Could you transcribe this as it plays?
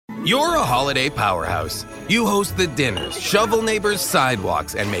You're a holiday powerhouse. You host the dinners, shovel neighbors'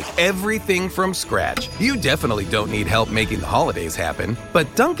 sidewalks, and make everything from scratch. You definitely don't need help making the holidays happen.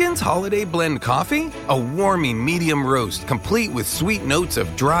 But Dunkin's Holiday Blend Coffee? A warming medium roast complete with sweet notes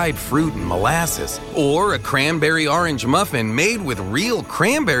of dried fruit and molasses. Or a cranberry orange muffin made with real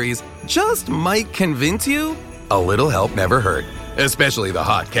cranberries just might convince you a little help never hurt. Especially the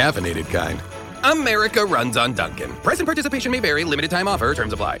hot caffeinated kind. America runs on Dunkin'. Price and participation may vary. Limited time offer.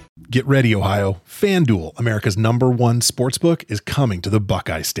 Terms apply. Get ready, Ohio. FanDuel, America's #1 sportsbook, is coming to the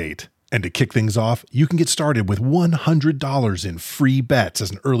Buckeye State. And to kick things off, you can get started with $100 in free bets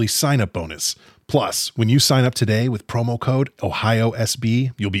as an early sign-up bonus. Plus, when you sign up today with promo code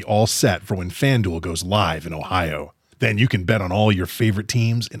OhioSB, you'll be all set for when FanDuel goes live in Ohio. Then you can bet on all your favorite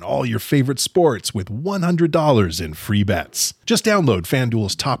teams and all your favorite sports with $100 in free bets. Just download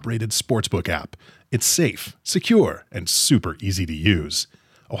FanDuel's top-rated sportsbook app. It's safe, secure, and super easy to use.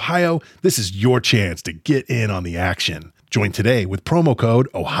 Ohio, this is your chance to get in on the action. Join today with promo code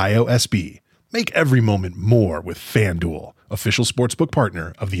OhioSB. Make every moment more with FanDuel, official sportsbook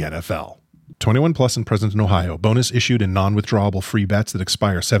partner of the NFL. 21 plus and present in Ohio. Bonus issued in non-withdrawable free bets that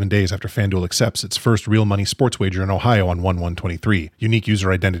expire 7 days after FanDuel accepts its first real money sports wager in Ohio on 1/1/23. Unique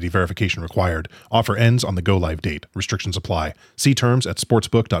user identity verification required. Offer ends on the go-live date. Restrictions apply. See terms at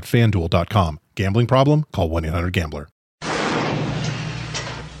sportsbook.fanduel.com. Gambling problem? Call 1-800-GAMBLER.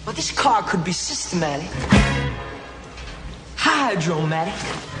 Well, this car could be systematic, hydromatic,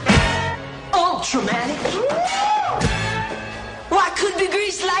 ultramatic. Why could be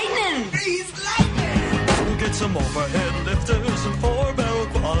grease lightning? Grease lightning! We'll get some overhead lifters and 4-barrel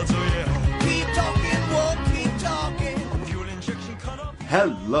quads, oh yeah. Keep talking, won't keep talking. Fuel injection cut up.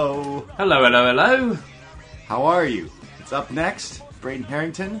 Hello. Hello, hello, hello. How are you? It's Up Next. Braden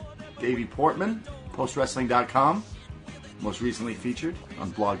Harrington, Davey Portman, PostWrestling.com. Most recently featured on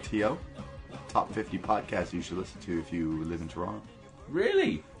Blog TO. Top 50 podcast you should listen to if you live in Toronto.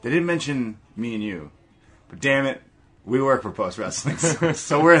 Really? They didn't mention me and you, but damn it, we work for Post Wrestling,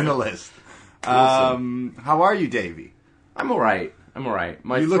 so we're in the list. Awesome. How are you, Davey? I'm alright.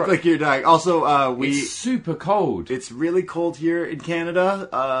 You look like you're dying. Also, it's super cold. It's really cold here in Canada.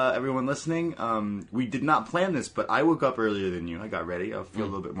 Everyone listening, we did not plan this, but I woke up earlier than you. I got ready. I feel a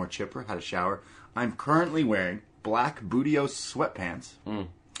little bit more chipper. Had a shower. I'm currently wearing black Bootios sweatpants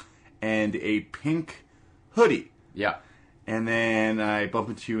and a pink hoodie. Yeah. And then I bump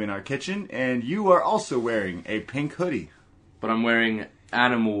into you in our kitchen, and you are also wearing a pink hoodie. But I'm wearing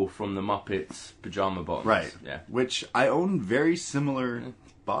Animal from the Muppets pajama bottoms. Right. Yeah. Which I own very similar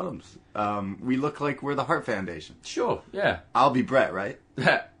bottoms. We look like we're the Heart Foundation. Sure, yeah. I'll be Brett, right?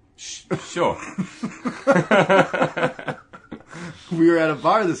 Sure. We were at a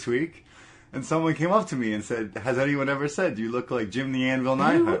bar this week, and someone came up to me and said, "Has anyone ever said you look like Jim the Anvil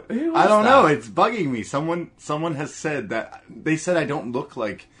Neidhart?" Who I don't was know. that? It's bugging me. Someone has said that. They said I don't look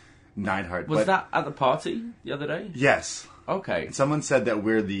like Neidhart. Was but that at the party the other day? Yes. Okay. Someone said that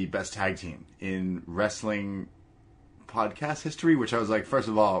we're the best tag team in wrestling podcast history, which I was like, first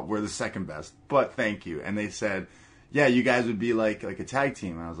of all, we're the second best, but thank you. And they said, yeah, you guys would be like a tag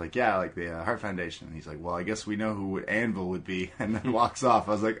team. And I was like, yeah, like the Heart Foundation. And he's like, well, I guess we know who Anvil would be. And then walks off.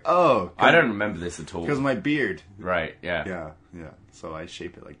 I was like, oh. I don't remember this at all. Because of my beard. Right, yeah. Yeah. So I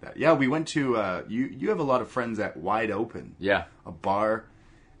shape it like that. Yeah, we went to, you have a lot of friends at Wide Open. Yeah. A bar,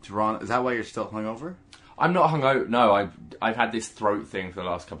 Toronto. Is that why you're still hungover? I'm not hungover. No, I've had this throat thing for the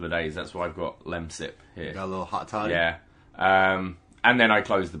last couple of days. That's why I've got Lemsip here. Got a little hot toddy? Yeah. And then I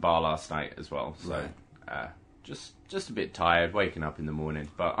closed the bar last night as well. So just a bit tired, waking up in the morning.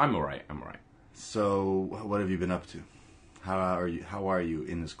 But I'm all right. So what have you been up to? How are you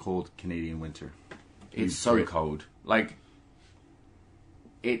in this cold Canadian winter? It's so cold. Like,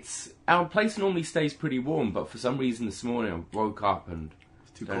 our place normally stays pretty warm, but for some reason this morning I woke up and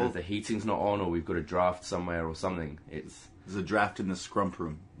too don't know cold. if the heating's not on or we've got a draft somewhere or something. There's a draft in the scrump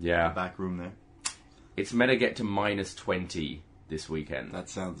room. Yeah. The back room there. It's meant to get to -20 this weekend. That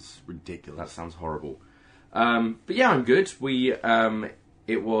sounds ridiculous. That sounds horrible. But yeah, I'm good.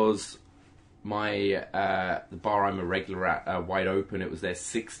 It was the bar I'm a regular at, Wide Open. It was their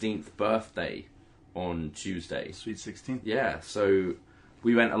 16th birthday on Tuesday. Sweet 16? Yeah, so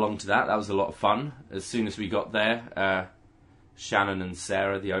we went along to that. That was a lot of fun. As soon as we got there, Shannon and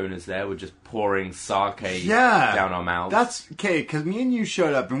Sarah, the owners there, were just pouring sake down our mouths. That's okay, because me and you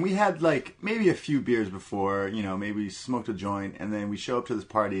showed up, and we had, like, maybe a few beers before, maybe we smoked a joint, and then we show up to this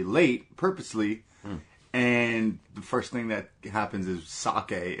party late, purposely, and the first thing that happens is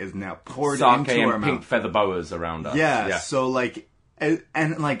sake is now poured into our mouth. Sake and pink feather boas around us. Yeah, so, like,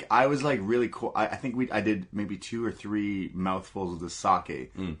 And like I was like really cool. I think I did maybe 2 or 3 mouthfuls of the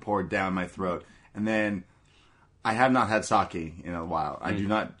sake poured down my throat, and then I have not had sake in a while. I do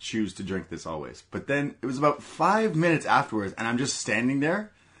not choose to drink this always. But then it was about 5 minutes afterwards, and I'm just standing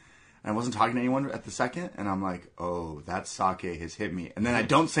there, and I wasn't talking to anyone at the second, and I'm like, oh, that sake has hit me. And then I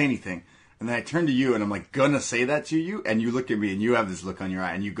don't say anything, and then I turn to you, and I'm like gonna say that to you, and you look at me, and you have this look on your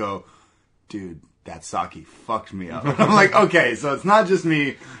eye, and you go, dude, that sake fucked me up. I'm like, okay, so it's not just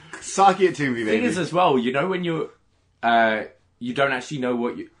me. Sake it to me, baby. Thing is, as well, you know, when you're, you don't actually know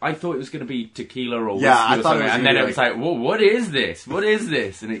what you. I thought it was going to be tequila or whiskey I or thought something, it was and then it was like, well, what is this? What is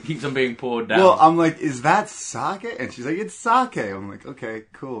this? And it keeps on being poured down. Well, I'm like, is that sake? And she's like, it's sake. I'm like, okay,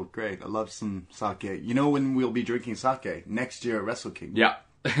 cool, great. I love some sake. You know when we'll be drinking sake? Next year at Wrestle Kingdom.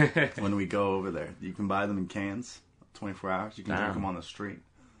 Yeah. When we go over there. You can buy them in cans, 24 hours. You can drink them on the street.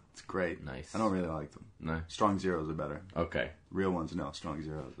 It's great. Nice. I don't really like them. No. Strong Zeros are better. Okay. Real ones, no. Strong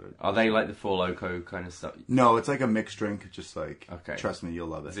Zeros Are they like the Four Loko kind of stuff? No, it's like a mixed drink. Just like, okay. Trust me, you'll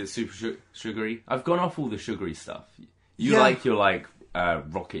love it. Is it super sugary? I've gone off all the sugary stuff. You Yeah. like your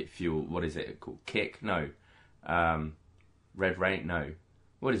rocket fuel. What is it called? Kick? No. Red Rain? No.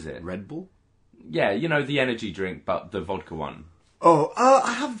 What is it? Red Bull? Yeah, you know, the energy drink, but the vodka one. Oh,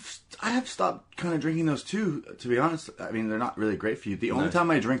 I have stopped kind of drinking those too. To be honest, I mean they're not really great for you. The only time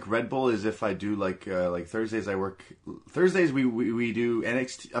I drink Red Bull is if I do like Thursdays. I work Thursdays. We do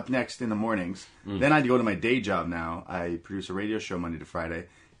NXT upNXT in the mornings. Then I go to my day job. Now I produce a radio show Monday to Friday,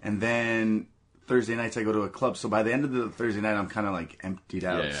 and then Thursday nights I go to a club. So by the end of the Thursday night, I'm kind of like emptied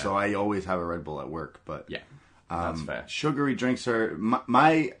out. Yeah. So I always have a Red Bull at work. But Yeah, that's fair. Sugary drinks are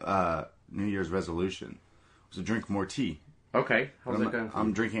my New Year's resolution was to drink more tea. Okay, how's it going for you?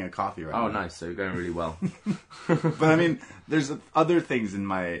 I'm drinking a coffee right now. Oh, nice. So you're going really well. But I mean, there's other things in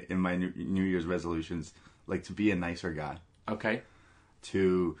my New Year's resolutions, like to be a nicer guy, Okay.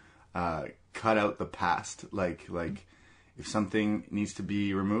 to cut out the past. Like if something needs to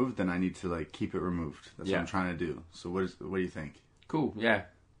be removed, then I need to like keep it removed. That's what I'm trying to do. So what do you think? Cool. Yeah.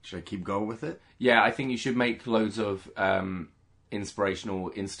 Should I keep going with it? Yeah, I think you should make loads of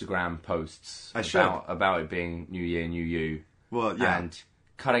inspirational Instagram posts I should. about it being New Year, New You. Well, yeah. And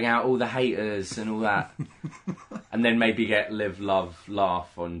cutting out all the haters and all that. And then maybe get Live, Love,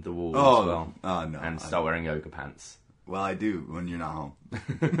 Laugh on the wall as well. Oh, no. And start wearing yoga pants. Well, I do when you're not home.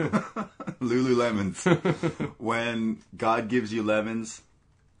 Lululemons. When God gives you lemons,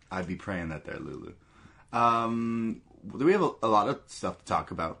 I'd be praying that they're Lulu. We have a lot of stuff to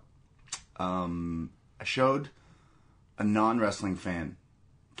talk about. I showed a non-wrestling fan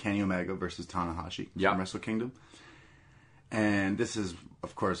Kenny Omega versus Tanahashi from Wrestle Kingdom. And this is,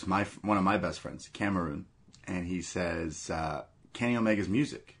 of course, one of my best friends, Cameroon. And he says Kenny Omega's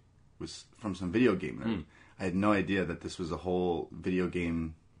music was from some video game nerd. I had no idea that this was a whole video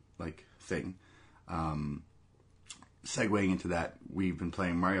game like thing. Segueing into that, we've been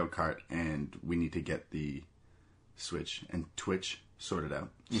playing Mario Kart, and we need to get the Switch and Twitch sorted out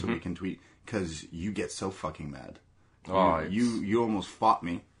so we can tweet. Because you get so fucking mad. You almost fought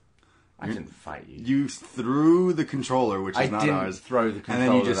me. I didn't fight you. You threw the controller, which is not ours. I didn't throw the controller, and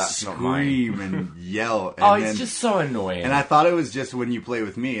then you just that's not mine. scream and yell. And it's just so annoying. And I thought it was just when you play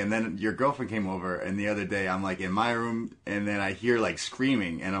with me, and then your girlfriend came over, and the other day I'm like in my room, and then I hear like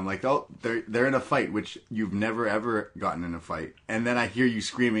screaming, and I'm like, oh, they're in a fight, which you've never ever gotten in a fight. And then I hear you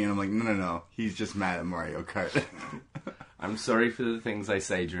screaming, and I'm like, no, he's just mad at Mario Kart. I'm sorry for the things I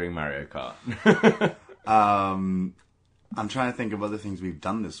say during Mario Kart. I'm trying to think of other things we've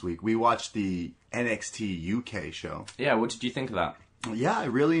done this week. We watched the NXT UK show. Yeah, what did you think of that? Yeah, I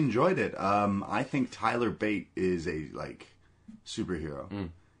really enjoyed it. I think Tyler Bate is a superhero.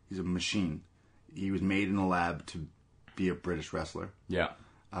 He's a machine. He was made in a lab to be a British wrestler. Yeah.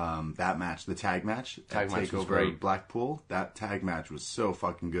 That match, the tag match, was great. Blackpool. That tag match was so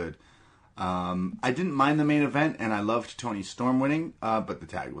fucking good. I didn't mind the main event, and I loved Tony Storm winning, but the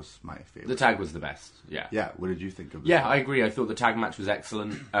tag was my favorite. The tag was the best, yeah. Yeah, what did you think of it? Yeah, I agree. I thought the tag match was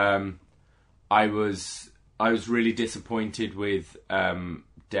excellent. I was really disappointed with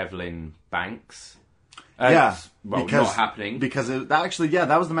Devlin Banks. Because, not happening. Because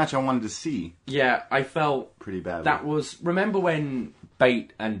that was the match I wanted to see. Yeah, I felt pretty bad. Remember when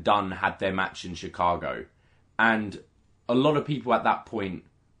Bate and Dunn had their match in Chicago, and a lot of people at that point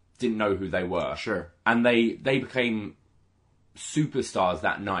didn't know who they were. Sure. And they became superstars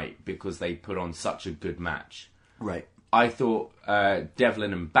that night because they put on such a good match. Right. I thought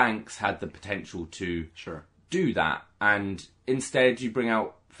Devlin and Banks had the potential to do that, and instead you bring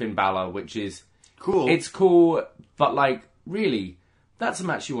out Finn Balor, which is cool. It's cool, but like really, that's a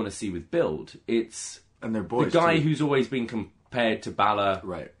match you want to see with build. It's and they're boys. The guy too. who's always been paired to Balor,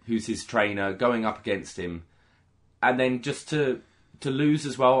 Right. who's his trainer, going up against him. And then just to lose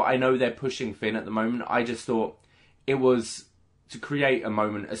as well. I know they're pushing Finn at the moment. I just thought it was to create a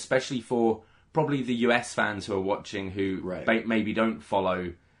moment, especially for probably the US fans who are watching who maybe don't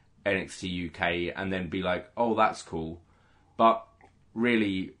follow NXT UK and then be like, oh, that's cool. But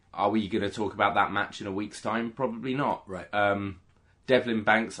really, are we going to talk about that match in a week's time? Probably not. Right. Devlin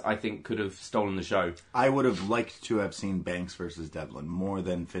Banks, I think, could have stolen the show. I would have liked to have seen Banks versus Devlin more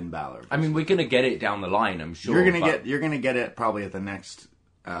than Finn Balor. I mean, we're going to get it down the line, I'm sure. You're gonna get it probably at the next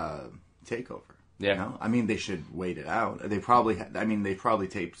takeover. Yeah. You know? I mean, they should wait it out. They probably they probably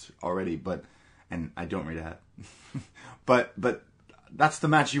taped already, and I don't read ahead. but that's the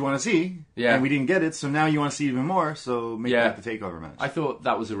match you want to see. Yeah. And we didn't get it, so now you want to see even more. So make that the takeover match. I thought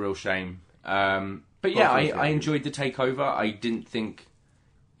that was a real shame. But yeah, I enjoyed the takeover. I didn't think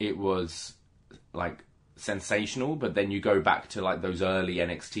it was like sensational, but then you go back to like those early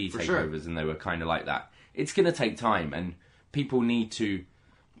NXT takeovers and they were kind of like that. It's going to take time and people need to...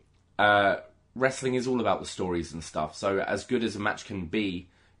 wrestling is all about the stories and stuff. So as good as a match can be,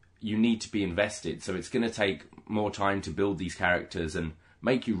 you need to be invested. So it's going to take more time to build these characters and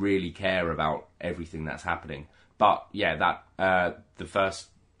make you really care about everything that's happening. But yeah, the first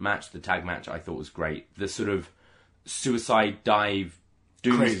match, the tag match, I thought was great. The sort of suicide dive,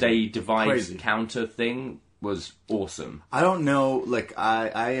 doomsday device counter thing was awesome. I don't know, like,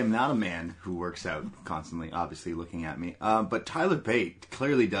 I am not a man who works out constantly, obviously looking at me, but Tyler Bate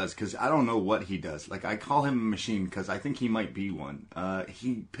clearly does, because I don't know what he does. Like, I call him a machine, because I think he might be one.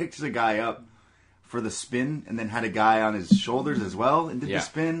 He picked a guy up for the spin, and then had a guy on his shoulders as well, and did the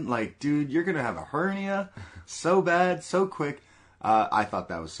spin. Like, dude, you're going to have a hernia so bad, so quick. I thought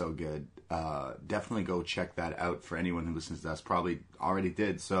that was so good. Definitely go check that out for anyone who listens to us. Probably already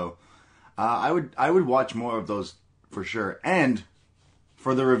did. So I would watch more of those for sure. And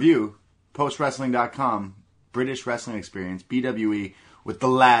for the review, postwrestling.com, British Wrestling Experience, BWE, with the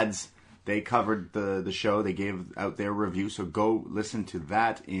lads. They covered the show. They gave out their review. So go listen to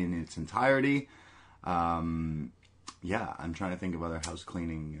that in its entirety. I'm trying to think of other house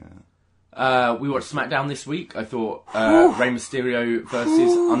cleaning... We watched SmackDown this week. I thought Rey Mysterio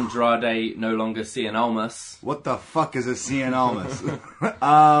versus Andrade, no longer Cien Almas. What the fuck is a Cien Almas? We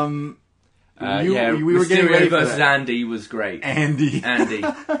were getting ready versus that. Andy was great. Andy.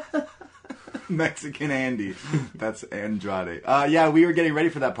 Mexican Andy. That's Andrade. We were getting ready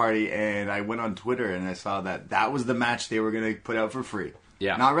for that party, and I went on Twitter, and I saw that was the match they were going to put out for free.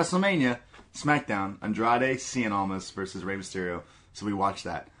 Yeah. Not WrestleMania, SmackDown. Andrade, Cien Almas versus Rey Mysterio. So we watched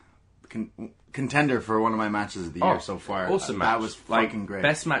that. Contender for one of my matches of the year so far. Awesome match. That was fucking great.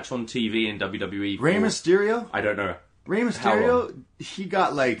 Best match on TV in WWE. Rey Mysterio? I don't know. Rey Mysterio, he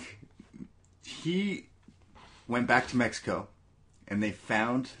went back to Mexico and they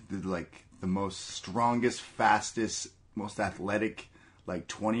found the most strongest, fastest, most athletic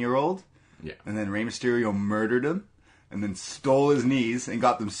 20-year-old. Yeah. And then Rey Mysterio murdered him and then stole his knees and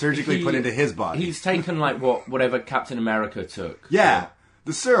got them surgically put into his body. He's taken whatever Captain America took. Yeah.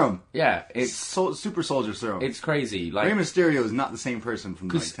 The serum. Yeah, it's super soldier serum. It's crazy. Rey Mysterio is not the same person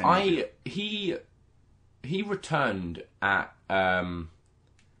from 10 years ago. He returned at Raw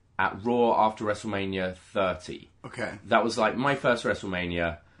after WrestleMania 30. Okay. That was my first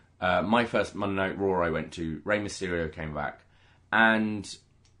WrestleMania, my first Monday Night Raw I went to. Rey Mysterio came back, and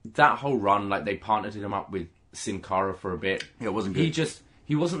that whole run, they partnered him up with Sin Cara for a bit. Yeah, it wasn't good.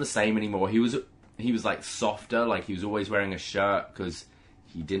 He wasn't the same anymore. He was softer. He was always wearing a shirt because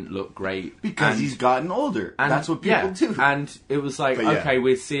he didn't look great. Because he's gotten older. And that's what people do. And it was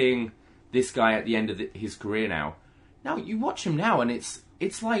we're seeing this guy at the end of his career now. Now, you watch him now, and it's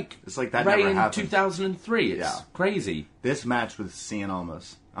like that Ray never in happened. 2003. It's crazy. This match with Cien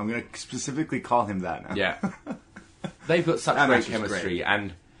Almas, I'm going to specifically call him that now. Yeah. They've got such great chemistry,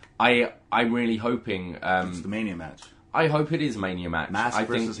 and I'm really hoping... it's the Mania match. I hope it is a Mania match. Mask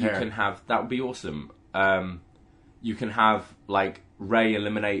versus hair. That would be awesome. You can have, Ray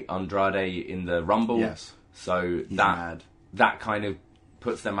eliminate Andrade in the Rumble. Yes. So that kind of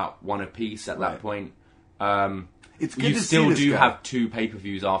puts them up one apiece at that point. It's good you to still see this do guy. have 2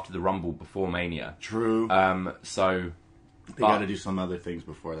 pay-per-views after the Rumble before Mania. True. So they got to do some other things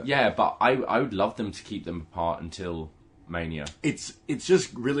before that. Yeah, but I would love them to keep them apart until Mania. It's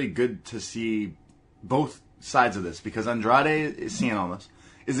just really good to see both sides of this, because Andrade, Cien Almas,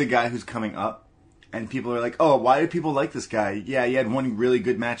 is a guy who's coming up. And people are like, oh, why do people like this guy? Yeah, he had one really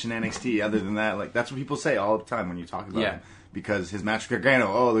good match in NXT. Other than that, that's what people say all the time when you talk about him. Because his match with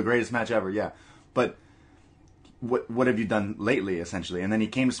Gargano, the greatest match ever, yeah. But what have you done lately, essentially? And then he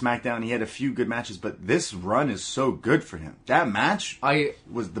came to SmackDown. He had a few good matches, but this run is so good for him. That match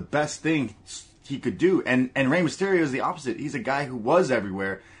was the best thing he could do. And Rey Mysterio is the opposite. He's a guy who was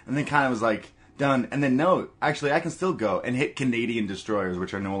everywhere and then kind of was like, done. And then, no, actually, I can still go and hit Canadian destroyers,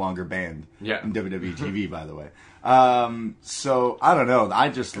 which are no longer banned in WWE TV, by the way. So, I don't know. I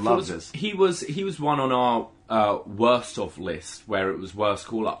just love this. He was one on our worst of list, where it was worst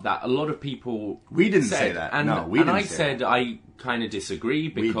call-up, that a lot of people We didn't said, say that. And, no, we and didn't I say said that. I kind of disagree,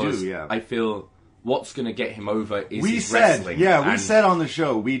 because I feel what's going to get him over is his wrestling. We said on the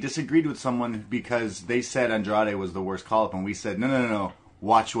show, we disagreed with someone because they said Andrade was the worst call-up, and we said, no,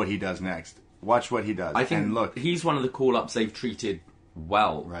 watch what he does next. Watch what he does. I think and look, he's one of the call-ups they've treated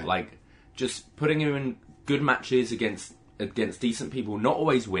well. Right. Like, just putting him in good matches against decent people, not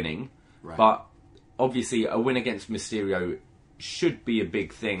always winning, but obviously a win against Mysterio should be a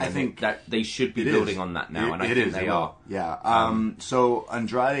big thing. I think that they should be building on that now, and I think they are. Yeah. So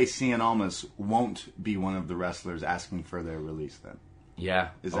Andrade Cien Almas won't be one of the wrestlers asking for their release then. Yeah.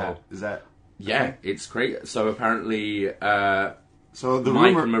 Is that? Yeah, okay? it's great. So apparently, so the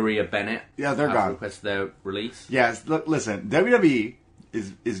Mike rumor, and Maria Bennett, they're gone. Requested their release. Yes. Look, listen. WWE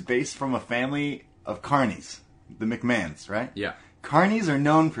is based from a family of carnies, the McMahons, right? Yeah. Carnies are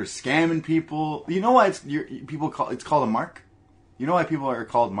known for scamming people. You know why it's called a mark? You know why people are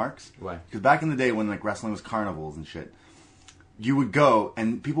called marks? Why? Because back in the day when like wrestling was carnivals and shit, you would go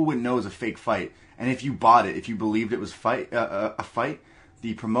and people wouldn't know it was a fake fight. And if you bought it, if you believed it was a fight,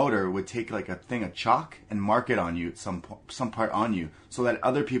 the promoter would take like a thing of chalk and mark it on you, some part on you, so that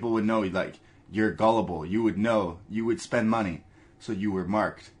other people would know like you're gullible. You would know. You would spend money, so you were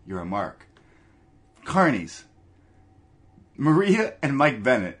marked. You're a mark. Carnies. Maria and Mike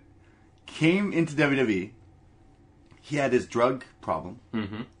Bennett came into WWE. He had his drug problem.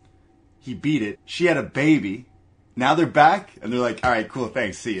 Mm-hmm. He beat it. She had a baby. Now they're back, and they're like, all right, cool,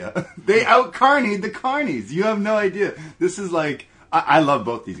 thanks, see ya. They out-carnied the carnies. You have no idea. This is like, I love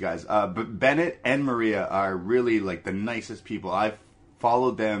both these guys. But Bennett and Maria are really like the nicest people. I've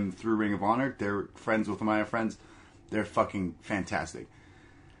followed them through Ring of Honor. They're friends with my friends. They're fucking fantastic.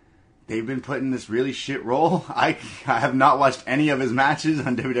 They've been put in this really shit role. I have not watched any of his matches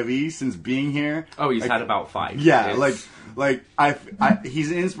on WWE since being here. Oh, he's had about 5. Yeah,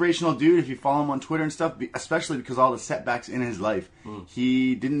 he's an inspirational dude. If you follow him on Twitter and stuff, especially because all the setbacks in his life,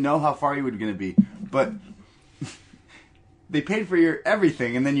 he didn't know how far he was going to be. But they paid for your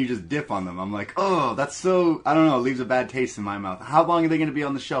everything, and then you just dip on them. I'm like, oh, that's so, I don't know, it leaves a bad taste in my mouth. How long are they going to be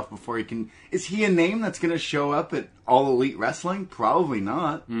on the shelf before he can... Is he a name that's going to show up at All Elite Wrestling? Probably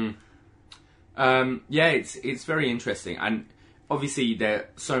not. Yeah, it's very interesting, and obviously there are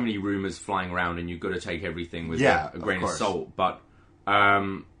so many rumors flying around, and you've got to take everything with a grain of salt. But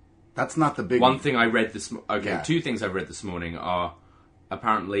that's not the big one thing I read this. Two things I read this morning are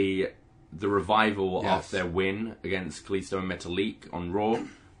apparently the Revival after their win against Kalisto and Metalik on Raw,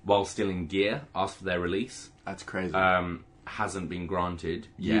 while still in gear, asked for their release. That's crazy. Hasn't been granted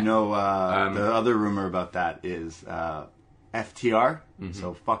yet. You know, the other rumor about that is. FTR,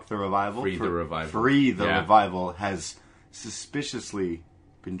 so fuck the Revival. Free the Revival. Free the Revival has suspiciously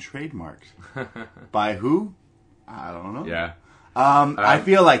been trademarked. By who? I don't know. Yeah. I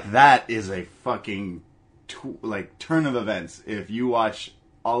feel like that is a fucking turn of events if you watch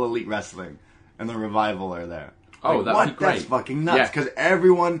All Elite Wrestling and the Revival are there. Oh, that'd be great. That's fucking nuts because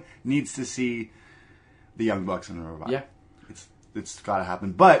everyone needs to see the Young Bucks and the Revival. Yeah. It's got to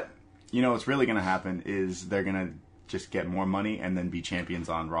happen. But, you know what's really going to happen is they're going to just get more money and then be champions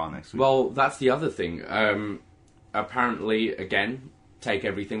on Raw next week. Well, that's the other thing. Apparently, again, take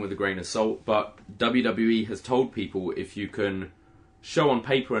everything with a grain of salt, but WWE has told people if you can show on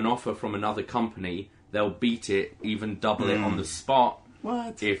paper an offer from another company, they'll beat it, even double it on the spot.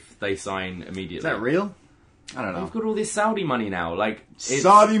 What? If they sign immediately. Is that real? I don't know. They've got all this Saudi money now.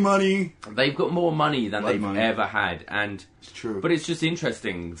 Saudi money! They've got more money than Blood they've money. ever had. And It's true. But it's just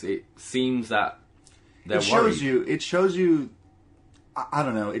interesting. It seems that they're It shows worried. you. It shows you. I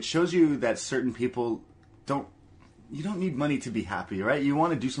don't know. It shows you that certain people don't. You don't need money to be happy, right? You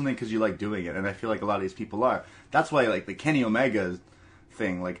want to do something because you like doing it, and I feel like a lot of these people are. That's why, like the Kenny Omega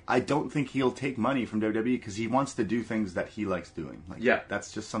thing. Like, I don't think he'll take money from WWE because he wants to do things that he likes doing. Like, Yeah.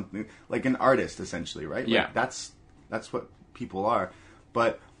 that's just something like an artist, essentially, right? Yeah. Like, that's what people are.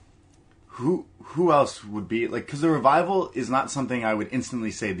 But who else would be like? Because the Revival is not something I would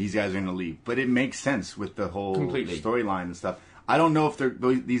instantly say these guys are going to leave, but it makes sense with the whole Completely. storyline and stuff. I don't know if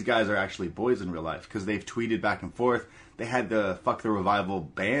these guys are actually boys in real life because they've tweeted back and forth. They had the "fuck the Revival"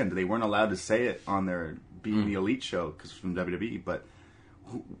 banned. They weren't allowed to say it on their Being the Elite show because from WWE. But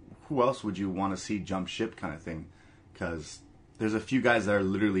who else would you want to see jump ship kind of thing? because there's a few guys that are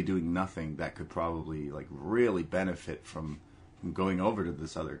literally doing nothing that could probably like really benefit from going over to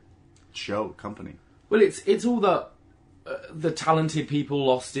this other company. Well, it's all the talented people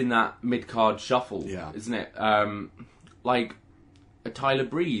lost in that mid-card shuffle, isn't it? Like a Tyler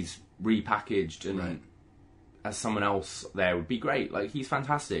Breeze repackaged and as someone else there would be great. Like, he's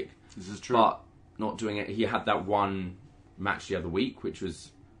fantastic. This is true. But not doing it. He had that one match the other week, which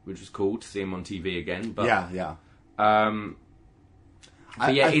was cool to see him on TV again. But I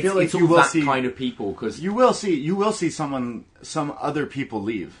feel like it's all that kind of people, because you will see some other people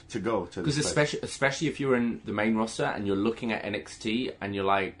leave to go to this because especially if you're in the main roster and you're looking at NXT and you're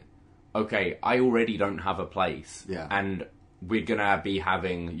like, okay, I already don't have a place, and we're gonna be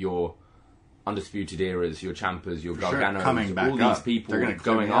having your Undisputed Eras, your Ciampas, your Garganos, coming back all these up. people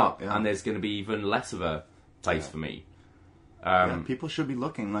going up, and there's going to be even less of a place for me. People should be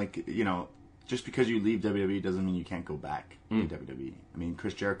looking, like, just because you leave WWE doesn't mean you can't go back to WWE. I mean,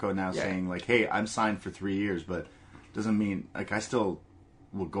 Chris Jericho now saying, like, hey, I'm signed for 3 years, but doesn't mean, like, I still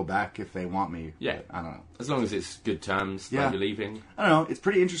will go back if they want me. Yeah. But I don't know. As long as it's good terms, like you're leaving. I don't know. It's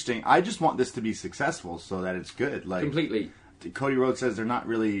pretty interesting. I just want this to be successful so that it's good. Like, completely. Cody Rhodes says they're not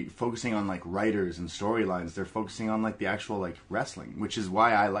really focusing on, like, writers and storylines. They're focusing on, like, the actual, like, wrestling, which is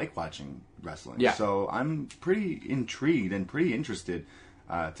why I like watching wrestling. Yeah. So I'm pretty intrigued and pretty interested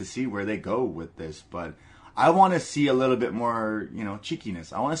to see where they go with this. But I want to see a little bit more,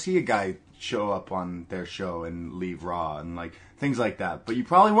 cheekiness. I want to see a guy show up on their show and leave Raw and, like, things like that. But you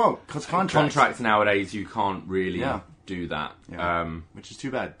probably won't, because contracts nowadays, you can't really do that. Yeah. Which is too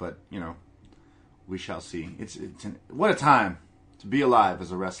bad, but, we shall see. What a time to be alive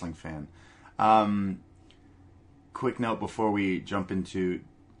as a wrestling fan. Quick note before we jump into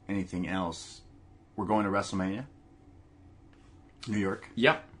anything else. We're going to WrestleMania. New York.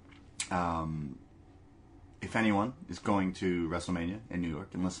 Yep. If anyone is going to WrestleMania in New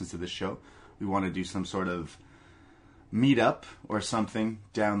York and listens to this show, we want to do some sort of meetup or something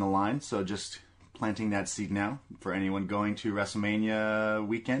down the line. So just planting that seed now for anyone going to WrestleMania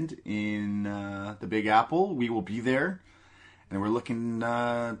weekend in the Big Apple. We will be there, and we're looking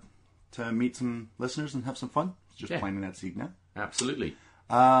to meet some listeners and have some fun. Just planting that seed now. Absolutely.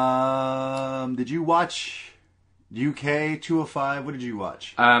 Did you watch UK 205? What did you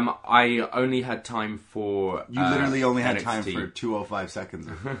watch? I only had time for You literally only had NXT. time for 205 seconds.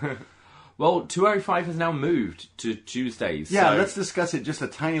 Well, 205 has now moved to Tuesdays. Yeah, so... let's discuss it just a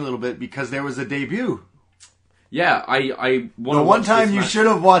tiny little bit because there was a debut. Yeah, I want The one time you should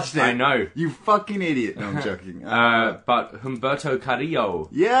have watched it. I know. You fucking idiot. No, I'm joking. But Humberto Carrillo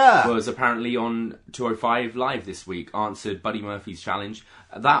was apparently on 205 Live this week, answered Buddy Murphy's challenge.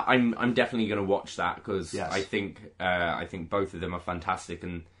 That I'm definitely going to watch that because I think both of them are fantastic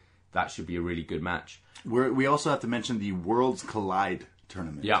and that should be a really good match. We also have to mention the Worlds Collide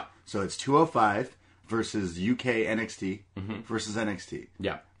tournament. Yeah. So it's 205 versus UK NXT versus NXT.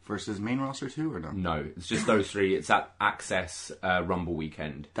 Yeah. Versus main roster too, or no? No, it's just those three. It's at Access Rumble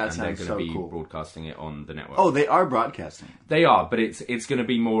weekend. That sounds they're so going to be cool. broadcasting it on the network. Oh, they are broadcasting. They are, but it's going to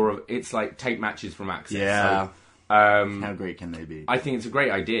be more of... It's like tape matches from Access. Yeah. So, how great can they be? I think it's a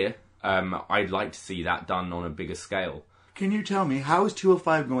great idea. I'd like to see that done on a bigger scale. Can you tell me, how is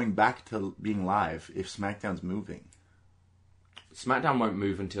 205 going back to being live if SmackDown's moving? SmackDown won't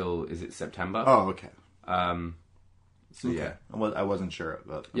move until, is it September? Oh, okay. So yeah, I wasn't sure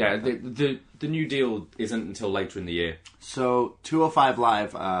about that. Yeah, the new deal isn't until later in the year. So 205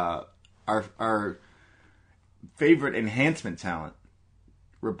 Live, our favorite enhancement talent,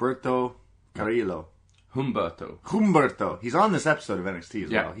 Roberto Carrillo. Humberto. He's on this episode of NXT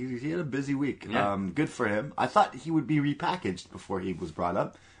as well. He had a busy week. Yeah. Good for him. I thought he would be repackaged before he was brought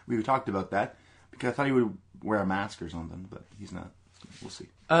up. We talked about that because I thought he would wear a mask or something, but he's not. We'll see.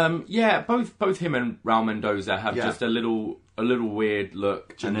 Yeah, both him and Raul Mendoza have just a little weird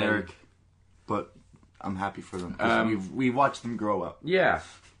look. Generic, but I'm happy for them. 'Cause we've watched them grow up. Yeah.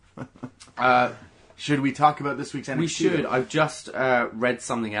 Should we talk about this week's NXT? We should. I've just read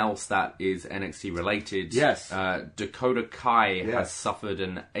something else that is NXT related. Yes. Dakota Kai has suffered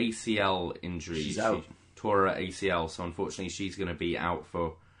an ACL injury. She's out. She tore her ACL, so unfortunately she's going to be out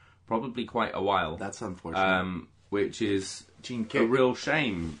for probably quite a while. That's unfortunate. Which is Gene a Kick. real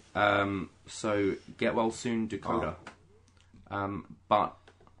shame. So get well soon, Dakota. But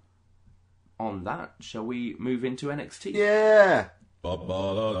on that, shall we move into NXT? Yeah.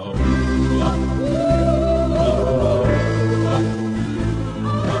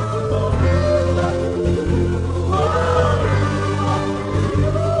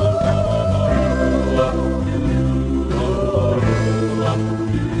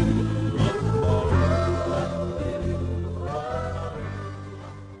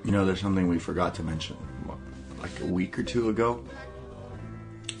 know, there's something we forgot to mention. Like a week or two ago,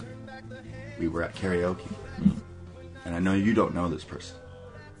 we were at karaoke. And I know you don't know this person,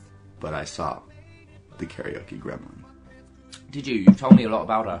 but I saw the karaoke gremlin. Did you? You told me a lot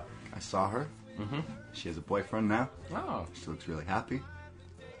about her. I saw her. Mm-hmm. She has a boyfriend now. Oh. She looks really happy.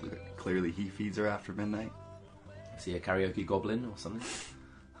 Clearly he feeds her after midnight. Is he a karaoke goblin or something?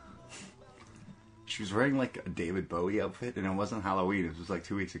 She was wearing like a David Bowie outfit, and it wasn't Halloween. It was like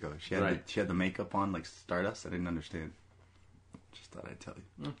 2 weeks ago. She had she had the makeup on like Stardust. I didn't understand. Just thought I'd tell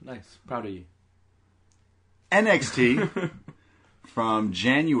you. Oh, nice. Proud of you. NXT from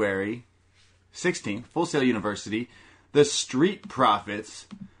January 16th, Full Sail University. The Street Profits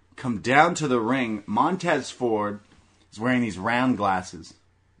come down to the ring. Montez Ford is wearing these round glasses.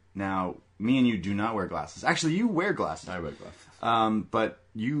 Now, me and you do not wear glasses. Actually, you wear glasses. I wear glasses. But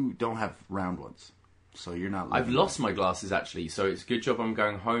you don't have round ones. So you're not... I've lost my glasses, actually, so it's a good job I'm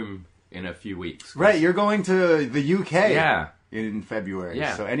going home in a few weeks. Right, you're going to the UK Yeah. in February.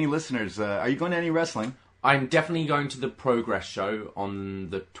 Yeah. So any listeners, are you going to any wrestling? I'm definitely going to the Progress show on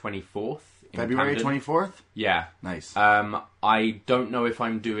the 24th. February 24th? Yeah. Nice. I don't know if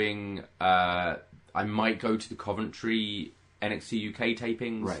I'm doing... I might go to the Coventry NXT UK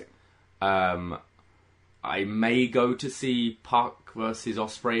tapings. Right. I may go to see Park versus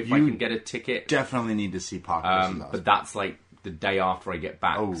Ospreay if I can get a ticket. Definitely need to see Park versus Ospreay. But that's like the day after I get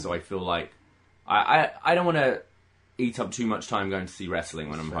back, Oh. so I feel like I don't want to eat up too much time going to see wrestling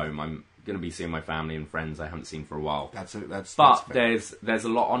when I'm home. I'm going to be seeing my family and friends I haven't seen for a while. That's fair. There's a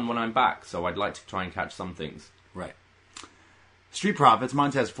lot on when I'm back, so I'd like to try and catch some things. Right. Street Profits,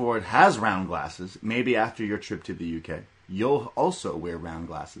 Montez Ford has round glasses. Maybe after your trip to the UK, you'll also wear round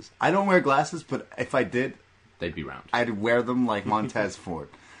glasses. I don't wear glasses, but if I did, they'd be round. I'd wear them like Montez Ford.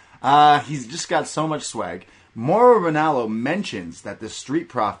 He's just got so much swag. Mauro Ranallo mentions that the Street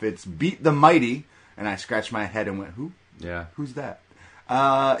Profits beat the Mighty, and I scratched my head and went, who? Yeah. Who's that?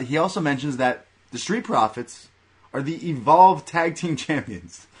 He also mentions that the Street Profits are the Evolve Tag Team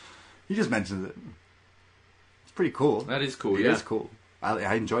Champions. He just mentions it. It's pretty cool. That is cool, It yeah. is cool.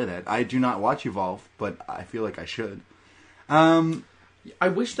 I enjoy that. I do not watch Evolve, but I feel like I should. I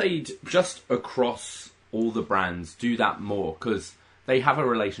wish they'd just across all the brands do that more, because they have a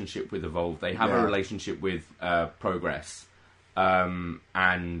relationship with Evolve. They have a relationship with Progress and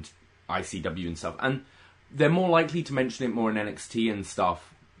ICW and stuff. And they're more likely to mention it more in NXT and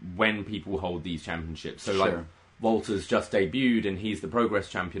stuff when people hold these championships. So, like, Walter's just debuted and he's the Progress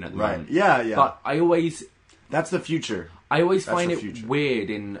champion at the moment. Yeah, yeah. But I always... That's the future. I always find it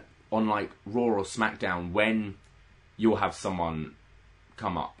weird on, like, Raw or SmackDown when you'll have someone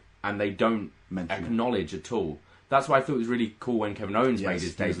come up and they don't acknowledge at all. That's why I thought it was really cool when Kevin Owens made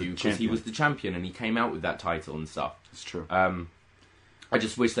his debut, because he was the champion and he came out with that title and stuff. It's true. I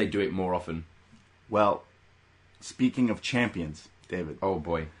just wish they'd do it more often. Well, speaking of champions, David. Oh,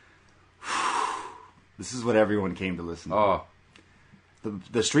 boy. This is what everyone came to listen to. Oh.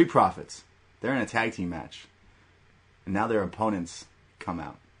 The Street Profits, they're in a tag team match. And now their opponents come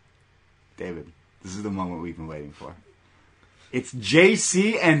out. David, this is the moment we've been waiting for. It's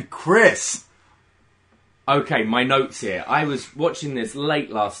JC and Chris. Okay, my notes here. I was watching this late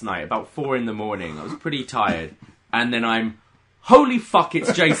last night, about 4 a.m. I was pretty tired. And then holy fuck,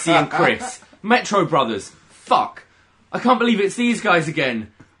 it's JC and Chris. Metro Brothers. Fuck. I can't believe it's these guys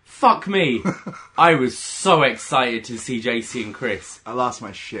again. Fuck me. I was so excited to see JC and Chris. I lost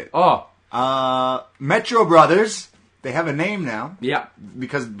my shit. Oh. Metro Brothers. They have a name now. Yeah.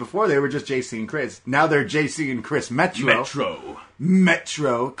 Because before they were just JC and Chris. Now they're JC and Chris Metro.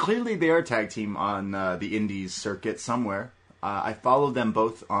 Metro. Clearly they are a tag team on the Indies circuit somewhere. I followed them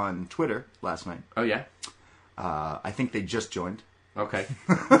both on Twitter last night. Oh, yeah? I think they just joined. Okay.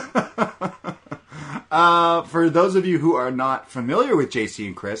 For those of you who are not familiar with JC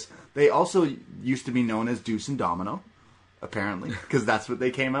and Chris, they also used to be known as Deuce and Domino, apparently, because that's what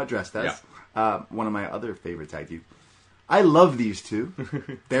they came out dressed as. Yeah. One of my other favorite tag teams. I love these two.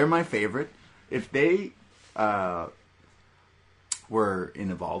 They're my favorite. If they were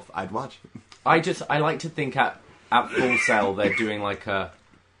in Evolve, I'd watch it. I like to think at Full Sail they're doing like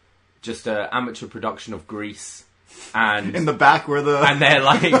just an amateur production of Grease, and in the back where and they're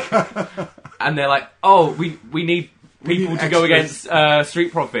like oh we need people to go against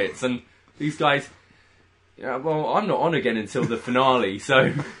Street Profits, and these guys, yeah, well, I'm not on again until the finale,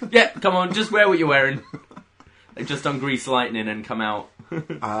 so yeah, come on, just wear what you're wearing. They've just done Grease Lightning and come out.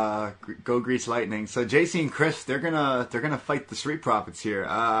 Go Grease Lightning. So JC and Chris, they're gonna fight the Street Profits here.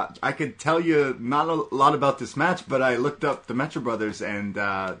 I could tell you not a lot about this match, but I looked up the Metro Brothers, and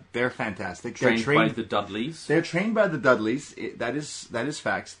they're fantastic. Trained by the Dudleys. They're trained by the Dudleys. That is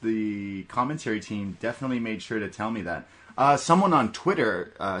facts. The commentary team definitely made sure to tell me that. Someone on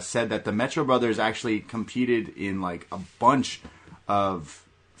Twitter said that the Metro Brothers actually competed in like a bunch of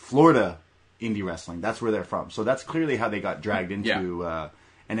Florida indie wrestling. That's where they're from. So that's clearly how they got dragged into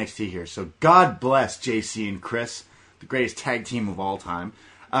NXT here. So God bless JC and Chris, the greatest tag team of all time.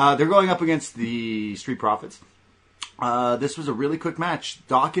 They're going up against the Street Profits. This was a really quick match.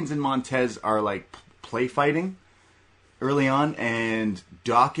 Dawkins and Montez are like play fighting early on, and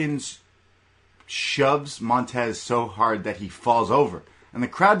Dawkins shoves Montez so hard that he falls over. And the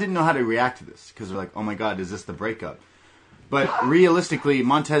crowd didn't know how to react to this because they're like, oh my God, is this the breakup? But realistically,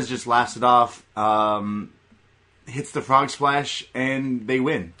 Montez just laughs it off, hits the frog splash, and they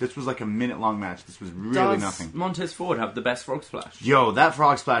win. This was like a minute-long match. This was really nothing. Montez Ford have the best frog splash? Yo, that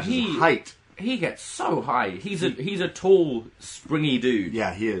frog splash is height. He gets so high. He's a tall, springy dude.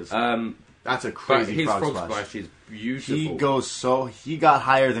 Yeah, he is. That's a crazy frog frog splash is beautiful. He got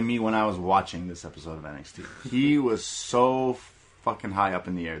higher than me when I was watching this episode of NXT. He was so fucking high up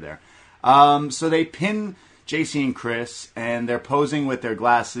in the air there. So they pin JC and Chris, and they're posing with their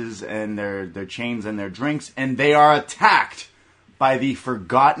glasses and their chains and their drinks, and they are attacked by the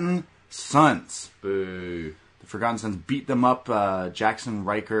Forgotten Sons. Boo. The Forgotten Sons beat them up. Jackson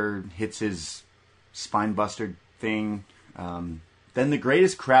Riker hits his spine buster thing. Then the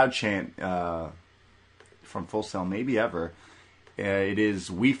greatest crowd chant from Full Sail maybe ever. It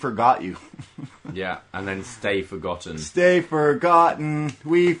is, "We forgot you." Yeah, and then "Stay forgotten." Stay forgotten.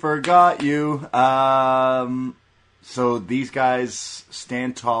 We forgot you. So these guys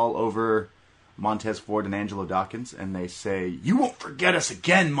stand tall over Montez Ford and Angelo Dawkins, and they say, "You won't forget us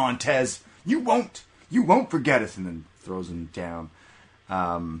again, Montez. You won't. You won't forget us." And then throws him down.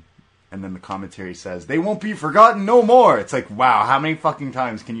 And then the commentary says, "They won't be forgotten no more." It's like, wow, how many fucking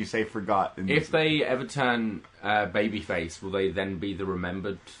times can you say "forgot"? If they ever turn babyface, will they then be the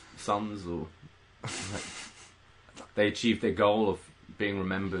Remembered Sons, or they achieve their goal of being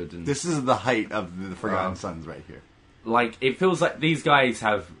remembered? And this is the height of the Forgotten Sons right here. Like, it feels like these guys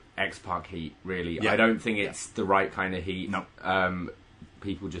have X-Pac heat, really. Yeah. I don't think it's the right kind of heat. No.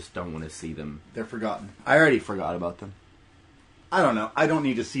 People just don't want to see them. They're forgotten. I already forgot about them. I don't know. I don't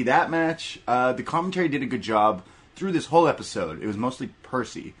need to see that match. The commentary did a good job through this whole episode. It was mostly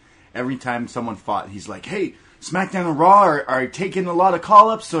Percy. Every time someone fought, he's like, "Hey, SmackDown and Raw are taking a lot of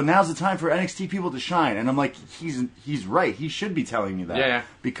call-ups, so now's the time for NXT people to shine." And I'm like, he's right. He should be telling me that. Yeah.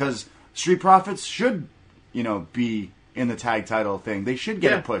 Because Street Profits should, be in the tag title thing. They should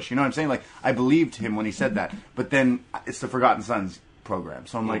get a push. You know what I'm saying? Like, I believed him when he said that. But then it's the Forgotten Sons program.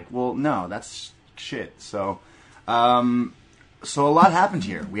 So I'm like, well, no, that's shit. So a lot happened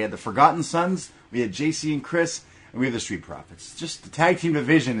here. We had the Forgotten Sons, we had JC and Chris, and we have the Street Profits. Just the tag team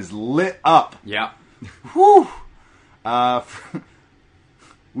division is lit up. Yeah. Whew.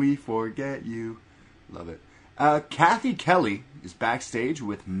 We forget you. Love it. Kathy Kelly is backstage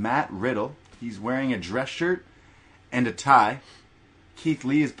with Matt Riddle. He's wearing a dress shirt and a tie. Keith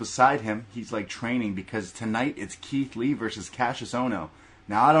Lee is beside him. He's like training because tonight it's Keith Lee versus Kassius Ohno.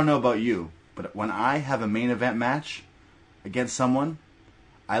 Now, I don't know about you, but when I have a main event match against someone,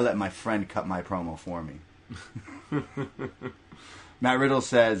 I let my friend cut my promo for me. Matt Riddle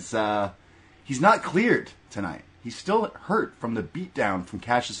says he's not cleared tonight. He's still hurt from the beatdown from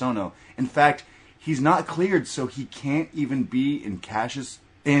Kassius Ohno. In fact, he's not cleared, so he can't even be in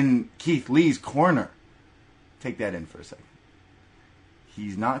Keith Lee's corner. Take that in for a second.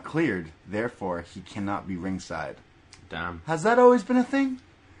 He's not cleared, therefore he cannot be ringside. Damn. Has that always been a thing?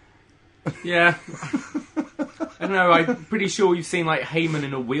 Yeah. I don't know, I'm pretty sure we've seen like Heyman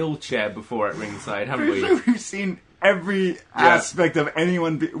in a wheelchair before at ringside, haven't we? We've seen every aspect of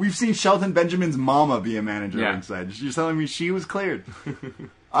anyone. We've seen Shelton Benjamin's mama be a manager at ringside. You're telling me she was cleared?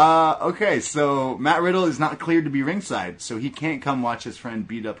 Okay, so Matt Riddle is not cleared to be ringside, so he can't come watch his friend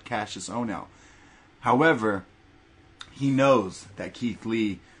beat up Kassius Ohno. However, he knows that Keith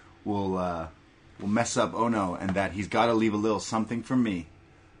Lee will mess up Ohno and that he's got to leave a little something for me.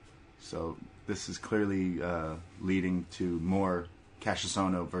 So this is clearly leading to more Kassius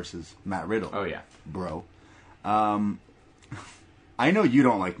Ohno versus Matt Riddle. Oh, yeah. Bro. I know you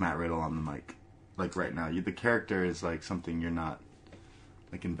don't like Matt Riddle on the mic. Like right now. The character is like something you're not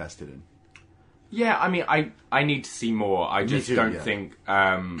like invested in. Yeah, I mean, I need to see more. I just don't think...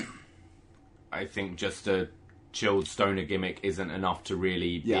 I think just a chilled stoner gimmick isn't enough to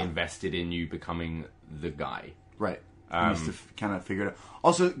really be invested in you becoming the guy. Right. He needs to kind of figure it out.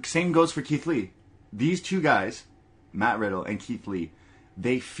 Also, same goes for Keith Lee. These two guys, Matt Riddle and Keith Lee,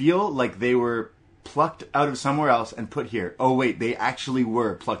 they feel like they were plucked out of somewhere else and put here. Oh, wait, they actually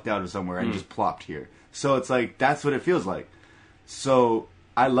were plucked out of somewhere and just plopped here. So it's like, that's what it feels like. So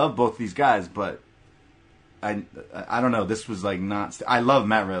I love both these guys, but I don't know. This was like not... I love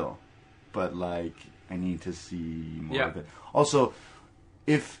Matt Riddle, but like I need to see more of it. Also,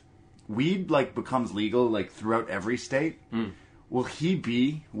 if weed like becomes legal like throughout every state,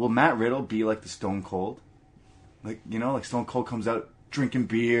 will Matt Riddle be like the Stone Cold? Like, you know, like Stone Cold comes out drinking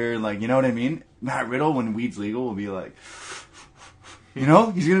beer, like, you know what I mean? Matt Riddle, when weed's legal, will be like, you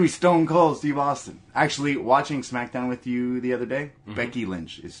know, he's going to be Stone Cold Steve Austin. Actually, watching SmackDown with you the other day, Becky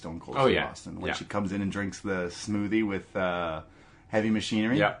Lynch is Stone Cold Steve Austin. When she comes in and drinks the smoothie with Heavy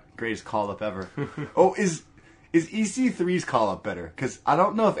Machinery. Yeah. Greatest call-up ever. Is EC3's call-up better? Because I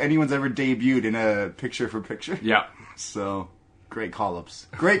don't know if anyone's ever debuted in a picture-for-picture. Yeah. So, great call-ups.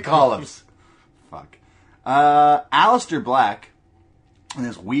 Great call-ups. Fuck. Aleister Black, in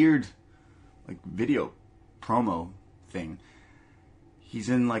this weird like video promo thing, he's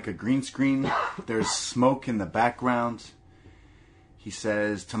in like a green screen. There's smoke in the background. He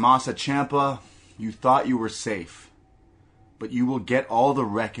says, Tommaso Ciampa, you thought you were safe, but you will get all the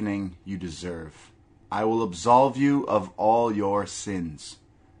reckoning you deserve. I will absolve you of all your sins.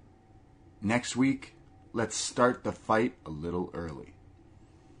 Next week, let's start the fight a little early,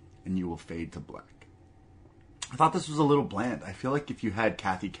 and you will fade to black. I thought this was a little bland. I feel like if you had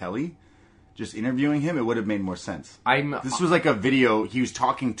Kathy Kelly just interviewing him, it would have made more sense. This was like a video. He was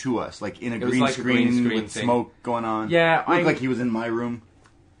talking to us, like in a green screen with thing. Smoke going on. Yeah, it looked like he was in my room.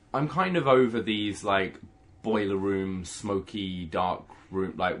 I'm kind of over these like boiler room, smoky, dark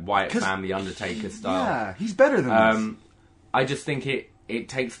room, like Wyatt family, Undertaker style. Yeah, he's better than this. I just think it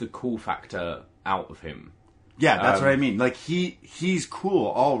takes the cool factor out of him. Yeah, that's what I mean. Like he's cool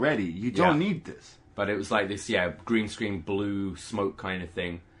already. You don't need this. But it was like this, green screen, blue smoke kind of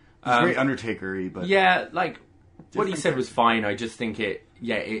thing. It's very Undertaker-y, but... Yeah, like, what he said was fine. I just think it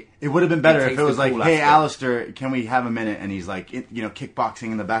would have been better if it was like, hey, Aleister, can we have a minute? And he's like,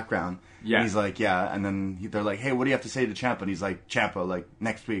 kickboxing in the background. Yeah. And he's like, yeah. And then they're like, hey, what do you have to say to Ciampa? And he's like, Ciampa, like,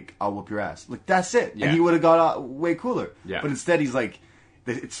 next week, I'll whoop your ass. Like, that's it. Yeah. And he would have got way cooler. Yeah. But instead, he's like,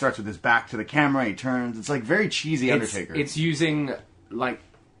 it starts with his back to the camera, he turns. It's like very cheesy Undertaker. It's using, like...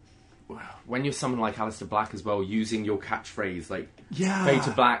 When you're someone like Aleister Black as well, using your catchphrase, like, fade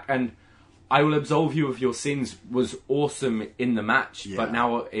to black, and I will absolve you of your sins was awesome in the match, but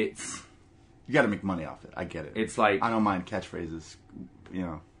now it's... You gotta make money off it, I get it. It's like... I don't mind catchphrases,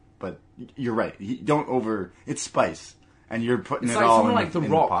 but you're right. It's spice, and you're putting it all in the pot. It's like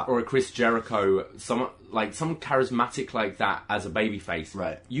someone like The Rock or a Chris Jericho, someone charismatic like that as a babyface.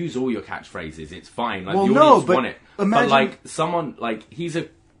 Right. Use all your catchphrases, it's fine. Like, the audience want it. Imagine... But, like, someone, like, he's a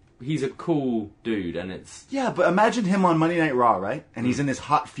cool dude, and it's... Yeah, but imagine him on Monday Night Raw, right? And he's in this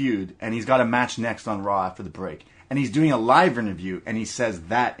hot feud, and he's got a match next on Raw after the break. And he's doing a live interview, and he says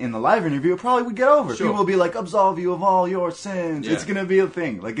that in the live interview, it probably would get over. Sure. People will be like, absolve you of all your sins. Yeah. It's going to be a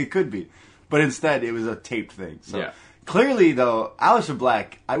thing. Like, it could be. But instead, it was a taped thing. So clearly, though, Aleister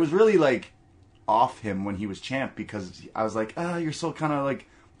Black, I was really, like, off him when he was champ, because I was like, you're so kind of, like,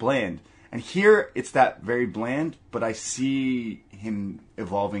 bland. And here, it's that very bland, but I see him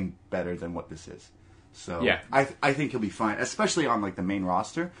evolving better than what this is. So I think he'll be fine, especially on like the main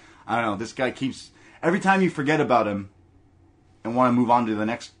roster. I don't know, this guy keeps... Every time you forget about him and want to move on to the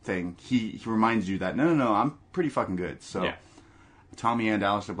next thing, he reminds you that, no, I'm pretty fucking good. So Tommy and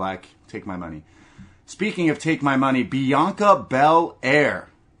Aleister Black, take my money. Speaking of take my money, Bianca Belair,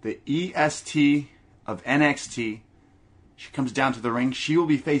 the EST of NXT... She comes down to the ring. She will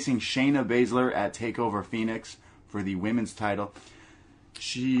be facing Shayna Baszler at TakeOver Phoenix for the women's title.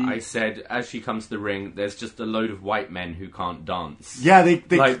 I said, as she comes to the ring, there's just a load of white men who can't dance. Yeah, they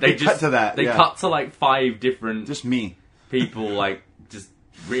cut to that. They cut to like 5 different... Just me. People, like, just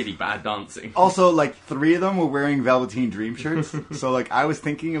really bad dancing. Also, like, 3 of them were wearing Velveteen Dream shirts. So, like, I was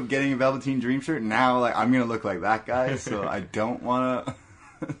thinking of getting a Velveteen Dream shirt. Now, like, I'm going to look like that guy. So I don't want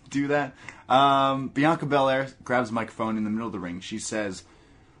to do that. Bianca Belair grabs a microphone in the middle of the ring. She says,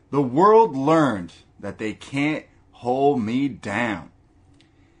 the world learned that they can't hold me down.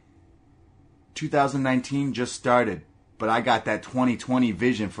 2019 just started, but I got that 2020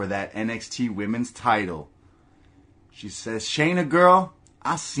 vision for that NXT women's title. She says, Shayna girl,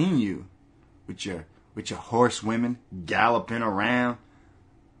 I seen you with your horsewomen galloping around.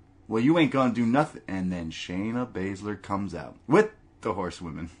 Well, you ain't gonna do nothing. And then Shayna Baszler comes out with the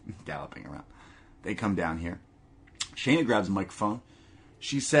horsewomen galloping around. They come down here. Shayna grabs a microphone.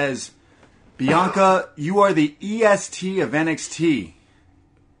 She says, Bianca, you are the EST of NXT.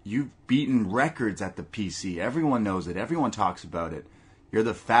 You've beaten records at the PC. Everyone knows it. Everyone talks about it. You're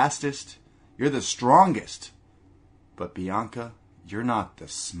the fastest. You're the strongest. But Bianca, you're not the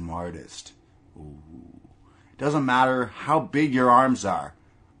smartest. Ooh. It doesn't matter how big your arms are.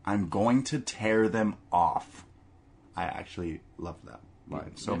 I'm going to tear them off. I actually love that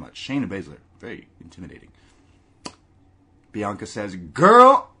line so much. Shayna Baszler, very intimidating. Bianca says,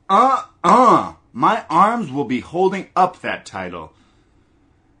 girl, my arms will be holding up that title.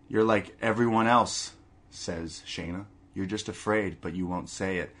 You're like everyone else, says Shayna. You're just afraid, but you won't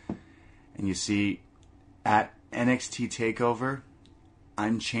say it. And you see, at NXT TakeOver,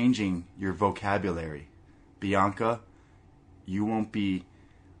 I'm changing your vocabulary. Bianca, you won't be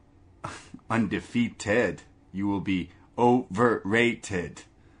undefeated. You will be overrated.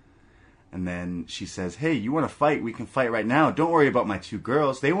 And then she says, hey, you want to fight? We can fight right now. Don't worry about my two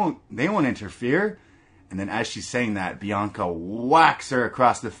girls. They won't interfere. And then as she's saying that, Bianca whacks her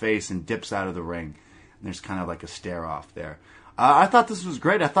across the face and dips out of the ring. And there's kind of like a stare off there. I thought this was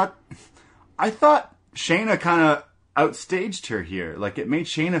great. I thought Shayna kind of outstaged her here. Like, it made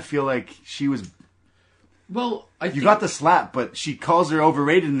Shayna feel like she was... Well, You got the slap, but she calls her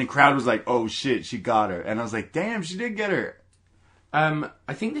overrated, and the crowd was like, oh shit, she got her. And I was like, damn, she did get her.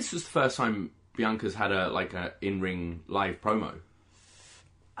 I think this was the first time Bianca's had a in-ring live promo.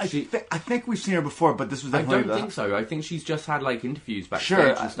 I think we've seen her before, but this was definitely... I don't think so. I think she's just had interviews backstage Sure,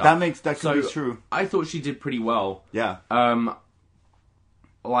 and stuff. that could be true. I thought she did pretty well. Yeah.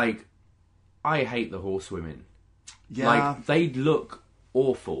 I hate the horsewomen. Yeah. They look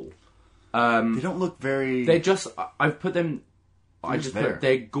awful. They don't look very... They're just... I've put them...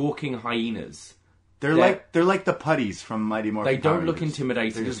 They're gawking hyenas. They're like the putties from Mighty Morphin They Power don't look Rangers.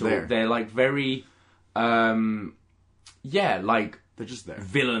 intimidating They're just at all. there. They're very... They're just there.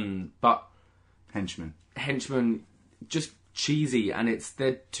 Villain, but... Henchmen. Just cheesy, and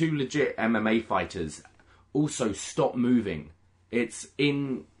they're two legit MMA fighters. Also, stop moving. It's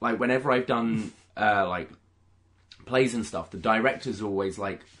in... whenever I've done, plays and stuff, the directors are always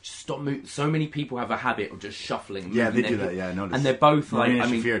stop moving. So many people have a habit of just shuffling. Yeah, they do that, yeah, I noticed. And they're both Marina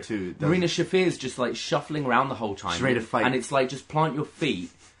Shafir too. Marina Shafir's just shuffling around the whole time. She's ready to fight. And it's just plant your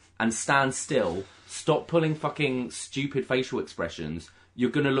feet and stand still. Stop pulling fucking stupid facial expressions. You're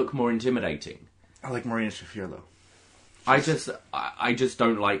going to look more intimidating. I like Marina Shafir though. I just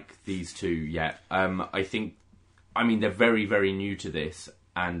don't like these two yet. They're very, very new to this,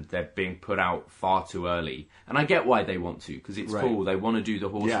 and they're being put out far too early. And I get why they want to, because it's cool. They want to do the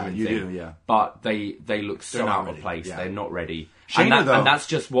horsewoman thing. Do, yeah. But they look so out of place. Yeah. They're not ready. Shayna, And that's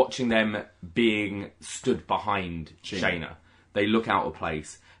just watching them being stood behind Shayna. They look out of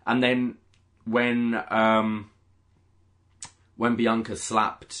place. And then when Bianca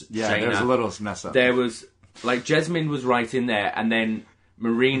slapped Shayna... there was a little mess up. There was... Jasmine was right in there, and then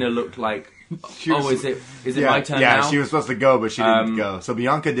Marina looked like... is it my turn now? Yeah, she was supposed to go, but she didn't go. So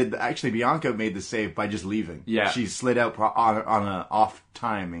Bianca did... Actually, Bianca made the save by just leaving. Yeah. She slid out on an off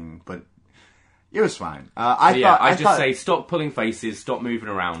timing, but it was fine. I thought, say stop pulling faces, stop moving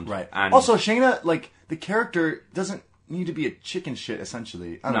around. Right. And also, Shayna, the character doesn't need to be a chicken shit,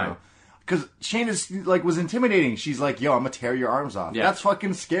 essentially. I don't know. Because Shayna's, was intimidating. She's like, yo, I'm going to tear your arms off. Yeah. That's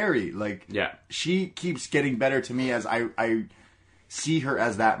fucking scary. Yeah. She keeps getting better to me as I see her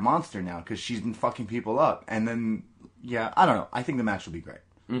as that monster now, because she's been fucking people up. And then, I don't know. I think the match will be great.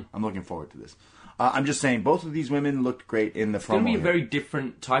 I'm looking forward to this. I'm just saying, both of these women looked great in the promo. It's going to be a here. very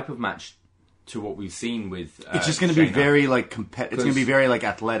different type of match to what we've seen with It's just going to be very, it's going to be very,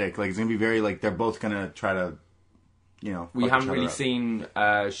 athletic. It's going to be very, they're both going to try to... we haven't really seen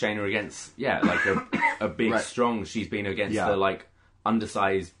Shayna against, a big, strong. She's been against the,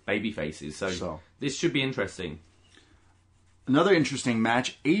 undersized baby faces. So this should be interesting. Another interesting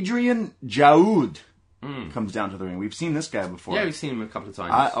match, Adrian Jaoud comes down to the ring. We've seen this guy before. Yeah, we've seen him a couple of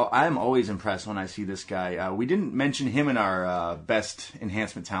times. I am always impressed when I see this guy. We didn't mention him in our best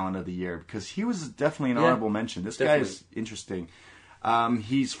enhancement talent of the year, because he was definitely an honorable mention. This guy is interesting.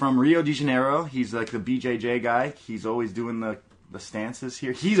 He's from Rio de Janeiro. He's like the BJJ guy. He's always doing the stances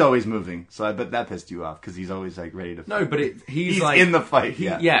here. He's always moving. So I bet that pissed you off, because he's always ready to fight. No, but he's in the fight.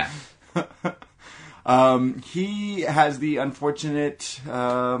 Yeah. He has the unfortunate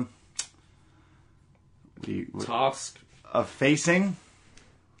task of facing.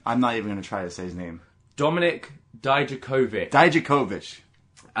 I'm not even going to try to say his name. Dominik Dijakovic. Dijakovic.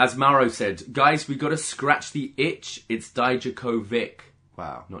 As Mauro said, guys, we got to scratch the itch. It's Dijakovic.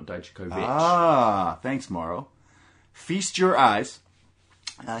 Wow. Not Dijakovic. Ah, thanks, Mauro. Feast your eyes.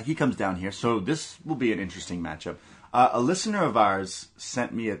 He comes down here, so this will be an interesting matchup. A listener of ours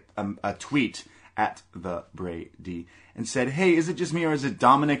sent me a tweet at the Brady and said, "Hey, is it just me or is it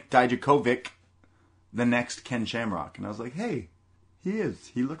Dominik Dijakovic, the next Ken Shamrock?" And I was like, "Hey, he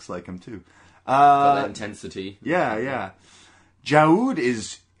is. He looks like him too." Got that intensity. Yeah. Jaoud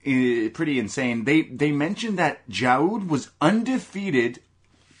is pretty insane. They mentioned that Jaoud was undefeated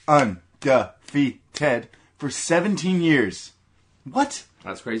for 17 years. What?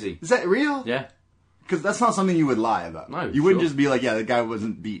 That's crazy. Is that real? Yeah. Because that's not something you would lie about. No, you wouldn't sure. just be like, yeah, the guy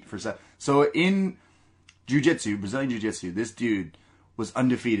wasn't beat for So in jiu-jitsu, Brazilian jiu-jitsu, this dude was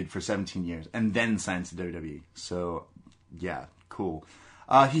undefeated for 17 years and then signed to WWE. So, yeah, cool.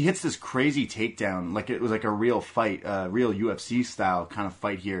 He hits this crazy takedown, like it was like a real fight, real UFC style kind of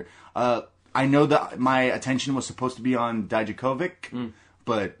fight here. I know that my attention was supposed to be on Dijakovic,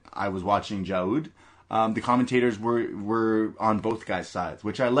 but I was watching Jaoud. The commentators were on both guys' sides,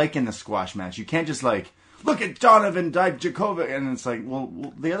 which I like in the squash match. You can't just like, look at Donovan Dijakovic, and it's like,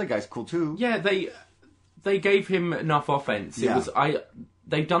 well, the other guy's cool too. Yeah, they gave him enough offense.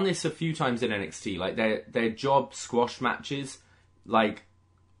 They've done this a few times in NXT. Like their job squash matches, like,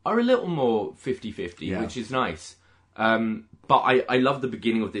 are a little more 50-50, which is nice. But I love the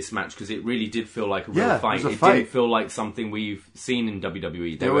beginning of this match because it really did feel like a real fight. It didn't feel like something we've seen in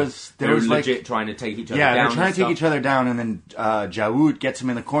WWE. They were legit like, trying to take each other down. Yeah, they're trying to take each other down, and then Jaoud gets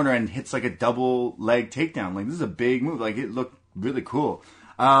him in the corner and hits like a double leg takedown. Like, this is a big move. Like, it looked really cool.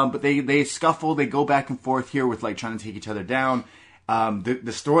 But they scuffle. They go back and forth here with like trying to take each other down.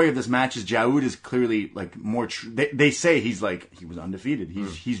 The story of this match is Jaoud is clearly like more. They say he was undefeated.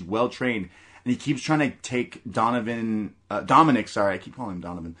 He's well trained. And he keeps trying to take Dominik, sorry, I keep calling him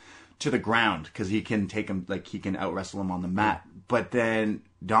Donovan, to the ground because he can take him, like he can out wrestle him on the mat. But then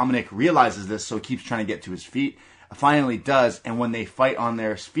Dominik realizes this, so he keeps trying to get to his feet. Finally does, and when they fight on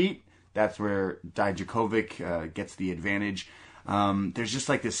their feet, that's where Dijakovic gets the advantage. There's just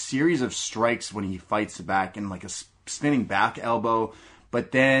like this series of strikes when he fights back and like a spinning back elbow.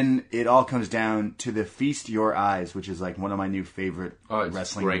 But then it all comes down to the Feast Your Eyes, which is like one of my new favorite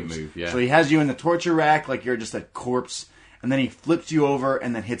wrestling great moves. move, yeah. So he has you in the torture rack like you're just a corpse, and then he flips you over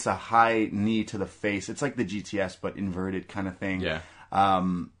and then hits a high knee to the face. It's like the GTS, but inverted kind of thing. Yeah.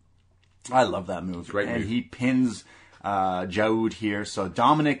 I love that move. Great move. And he pins Jaoud here. So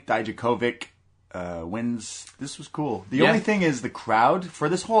Dominik Dijakovic wins. This was cool. The only thing is the crowd for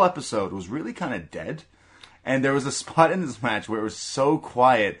this whole episode was really kind of dead. And there was a spot in this match where it was so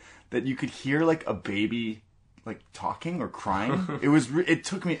quiet that you could hear like a baby like talking or crying. It was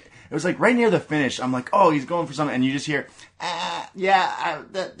like right near the finish. I'm like, oh, he's going for something, and you just hear, I'm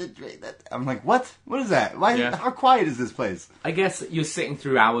like, what? What is that? Why? Yeah. How quiet is this place? I guess you're sitting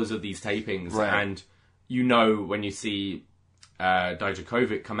through hours of these tapings, and you know when you see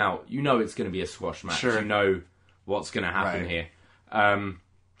Dijakovic come out, you know it's going to be a squash match. Sure. You know what's going to happen here.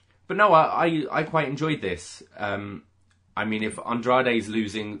 But no, I quite enjoyed this. I mean, if Andrade's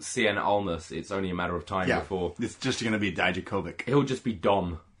losing Cien Almas, it's only a matter of time before... It's just going to be Dijakovic. He'll just be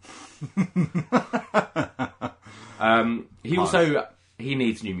Dom. He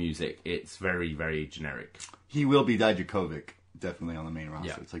needs new music. It's very, very generic. He will be Dijakovic, definitely on the main roster.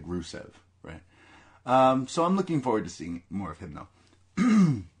 Yeah. It's like Rusev, right? So I'm looking forward to seeing more of him, though.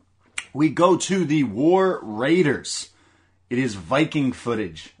 We go to the War Raiders. It is Viking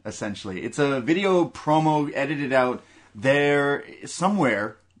footage, essentially. It's a video promo edited out there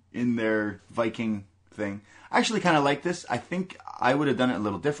somewhere in their Viking thing. I actually kind of like this. I think I would have done it a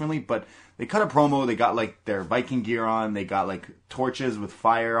little differently, but they cut a promo. They got like their Viking gear on. They got like torches with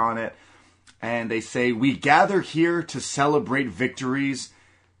fire on it. And they say, "We gather here to celebrate victories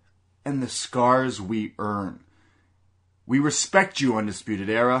and the scars we earn. We respect you, Undisputed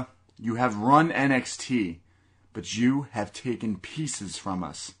Era. You have run NXT. But you have taken pieces from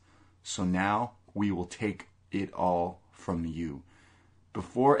us, so now we will take it all from you.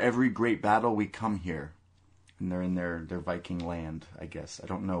 Before every great battle, we come here." And they're in their Viking land, I guess. I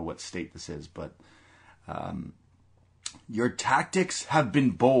don't know what state this is, but... "Your tactics have been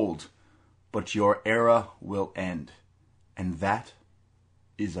bold, but your era will end. And that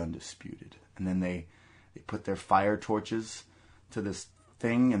is undisputed." And then they put their fire torches to this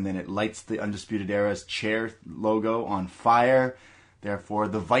thing, and then it lights the Undisputed Era's chair logo on fire. Therefore,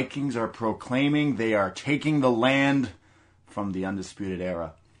 the Vikings are proclaiming they are taking the land from the Undisputed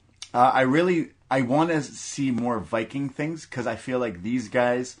Era. I want to see more Viking things, because I feel like these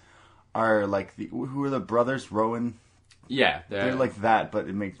guys are like who are the brothers, Rowan? Yeah, They're like that, but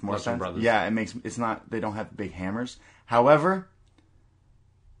it makes more Russian sense. brothers. Yeah, it's not, they don't have big hammers. However,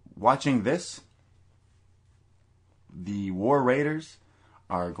 watching this, the War Raiders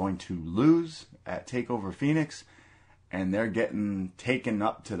are going to lose at TakeOver Phoenix, and they're getting taken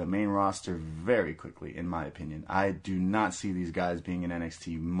up to the main roster very quickly, in my opinion. I do not see these guys being in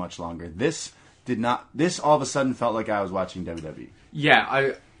NXT much longer. This all of a sudden felt like I was watching WWE.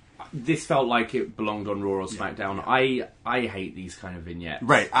 Yeah, this felt like it belonged on Raw or SmackDown. Yeah. I hate these kind of vignettes.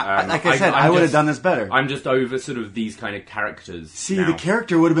 Right. Like I said, I would have done this better. I'm just over sort of these kind of characters. See, now. the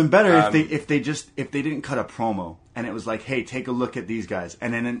character would have been better if they didn't cut a promo and it was like, hey, take a look at these guys.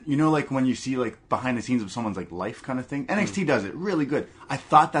 And then, you know, like when you see like behind the scenes of someone's like life kind of thing, NXT does it really good. I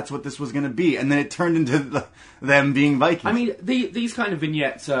thought that's what this was going to be, and then it turned into them being Vikings. I mean, these kind of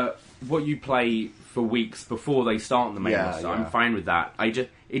vignettes are what you play for weeks before they start on the main roster. I'm fine with that.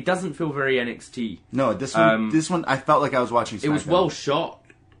 It doesn't feel very NXT. No, this one, I felt like I was watching SmackDown. It was well shot.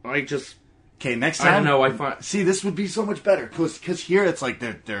 Okay, next time. I don't know. See, this would be so much better because here it's like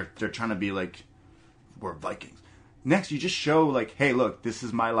they're trying to be like, we're Vikings. Next, you just show like, hey, look, this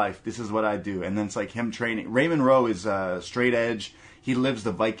is my life. This is what I do, and then it's like him training. Raymond Rowe is straight edge. He lives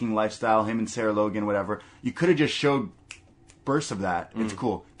the Viking lifestyle. Him and Sarah Logan, whatever. You could have just showed bursts of that. It's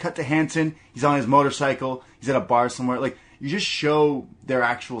cool. Cut to Hanson. He's on his motorcycle. He's at a bar somewhere. Like, you just show their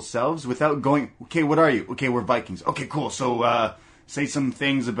actual selves without going, okay, what are you? Okay, we're Vikings. Okay, cool. So say some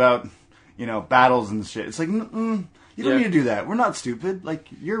things about, you know, battles and shit. It's like, you don't need to do that. We're not stupid. Like,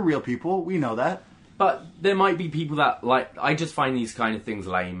 you're real people. We know that. But there might be people that, like, I just find these kind of things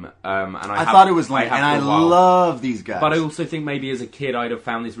lame. And I thought it was lame, and I love these guys. But I also think maybe as a kid I'd have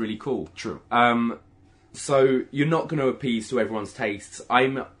found this really cool. True. So you're not going to appease to everyone's tastes.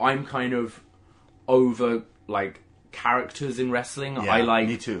 I'm kind of over, like, characters in wrestling. Yeah,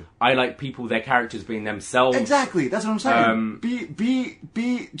 me too. I like people, their characters being themselves. Exactly, that's what I'm saying.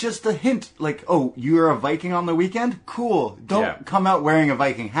 Be just a hint, like, oh, you're a Viking on the weekend? Cool. Don't come out wearing a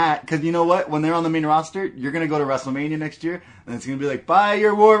Viking hat, because you know what? When they're on the main roster, you're going to go to WrestleMania next year, and it's going to be like, buy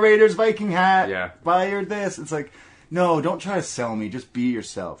your War Raiders Viking hat, buy your this. It's like, no, don't try to sell me, just be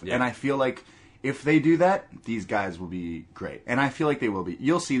yourself. Yeah. And I feel like if they do that, these guys will be great. And I feel like they will be.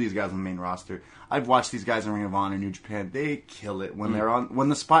 You'll see these guys on the main roster. I've watched these guys in Ring of Honor, New Japan. They kill it. When they're on, when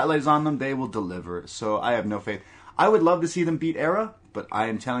the spotlight is on them, they will deliver. So I have no faith. I would love to see them beat Era, but I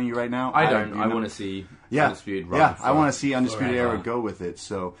am telling you right now, I don't. I want to see Undisputed run. Yeah, I want to see Undisputed Era go with it.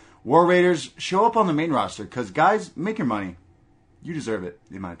 So War Raiders, show up on the main roster, because guys, make your money. You deserve it,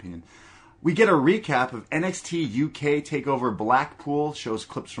 in my opinion. We get a recap of NXT UK TakeOver Blackpool, shows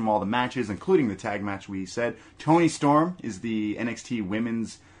clips from all the matches, including the tag match we said. Toni Storm is the NXT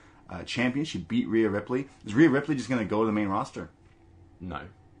Women's champion. She beat Rhea Ripley. Is Rhea Ripley just going to go to the main roster? No.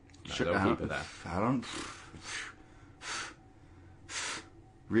 Sure, they'll keep her there. I don't...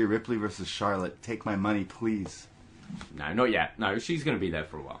 Rhea Ripley versus Charlotte. Take my money, please. No, not yet. No, she's going to be there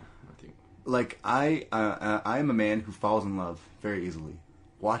for a while, I think. Like, I am a man who falls in love very easily.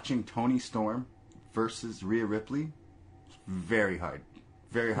 Watching Toni Storm versus Rhea Ripley, very hard.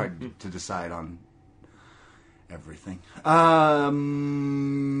 Very hard to decide on everything.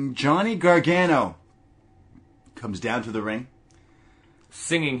 Johnny Gargano comes down to the ring.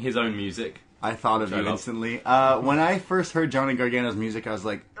 Singing his own music. I thought of you instantly. When I first heard Johnny Gargano's music, I was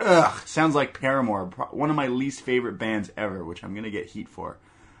like, ugh, sounds like Paramore. One of my least favorite bands ever, which I'm going to get heat for.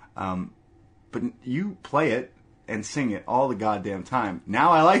 But you play it and sing it all the goddamn time.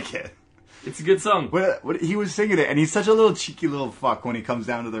 Now I like it. It's a good song. He was singing it, and he's such a little cheeky little fuck when he comes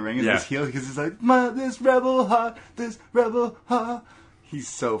down to the ring as this heel, because he's like, this rebel heart. He's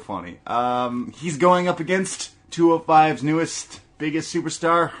so funny. He's going up against 205's newest, biggest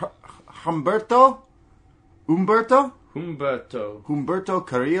superstar, Humberto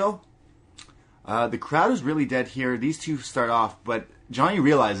Carrillo. The crowd is really dead here. These two start off, but Johnny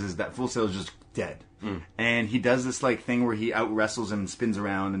realizes that Full Sail is just dead. And he does this like thing where he out wrestles him and spins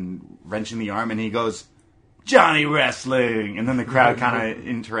around and wrenching the arm, and he goes, Johnny Wrestling! And then the crowd kind of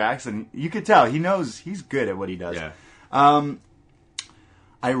interacts, and you could tell he knows he's good at what he does. Yeah.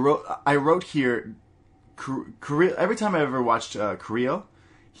 I wrote here, every time I ever watched Carrillo,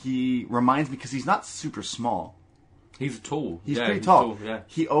 he reminds me, because he's not super small. He's tall. He's pretty tall. Yeah.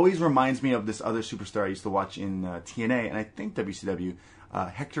 He always reminds me of this other superstar I used to watch in TNA, and I think WCW,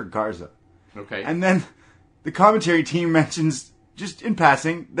 Hector Garza. Okay. And then the commentary team mentions, just in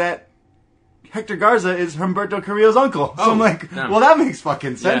passing, that Hector Garza is Humberto Carrillo's uncle. So I'm like, well, that makes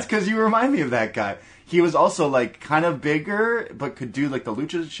fucking sense, because you remind me of that guy. He was also, like, kind of bigger, but could do, like, the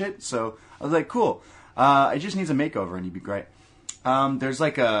lucha shit. So I was like, cool. It just needs a makeover, and he'd be great. There's,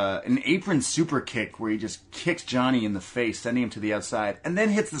 like, an apron super kick where he just kicks Johnny in the face, sending him to the outside, and then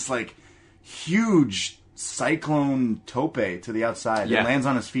hits this, like, huge cyclone tope to the outside. Yeah. It lands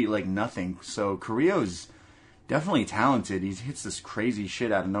on his feet like nothing. So Carrillo's definitely talented. He hits this crazy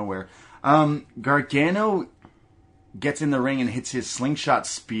shit out of nowhere. Gargano gets in the ring and hits his slingshot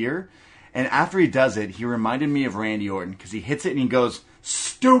spear. And after he does it, he reminded me of Randy Orton because he hits it and he goes,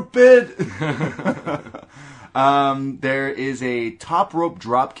 "Stupid!" There is a top rope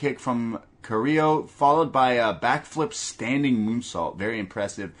drop kick from Carrillo, followed by a backflip standing moonsault. Very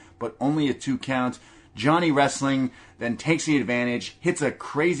impressive, but only a 2 count. Johnny Wrestling then takes the advantage, hits a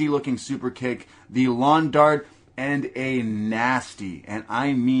crazy-looking super kick, the lawn dart, and a nasty, and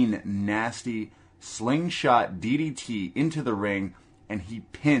I mean nasty, slingshot DDT into the ring, and he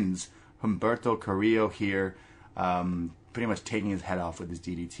pins Humberto Carrillo here, pretty much taking his head off with his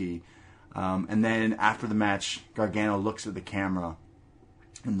DDT. And then after the match, Gargano looks at the camera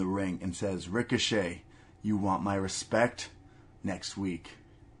in the ring and says, "Ricochet, you want my respect? Next week,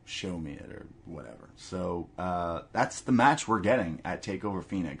 show me it," or whatever. So that's the match we're getting at TakeOver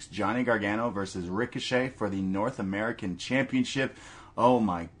Phoenix. Johnny Gargano versus Ricochet for the North American Championship. Oh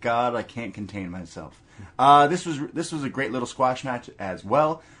my God, I can't contain myself. This was a great little squash match as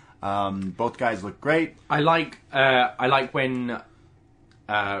well. Both guys look great. I like when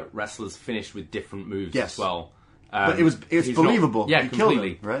wrestlers finish with different moves as well. But it's believable. Yeah, he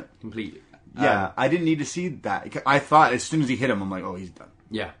completely. Killed him, right? Completely. Yeah, I didn't need to see that. I thought as soon as he hit him, I'm like, oh, he's done.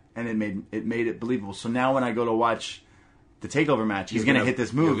 Yeah. And it made it believable. So now when I go to watch the TakeOver match, he's going to hit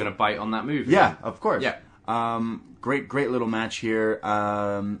this move. You're going to bite on that move. Yeah, of course. Yeah. Great little match here.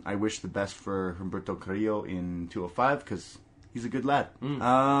 I wish the best for Humberto Carrillo in 205 because he's a good lad.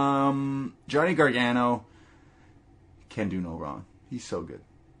 Johnny Gargano can do no wrong. He's so good.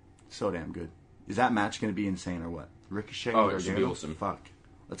 So damn good. Is that match going to be insane or what? Ricochet and Gargano? It should be awesome. Fuck.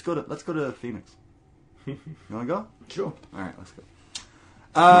 Let's go to Phoenix. You want to go? Sure. All right, let's go.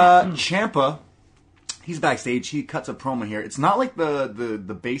 Ciampa, he's backstage. He cuts a promo here. It's not like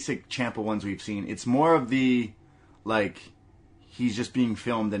the basic Ciampa ones we've seen. It's more of the, like, he's just being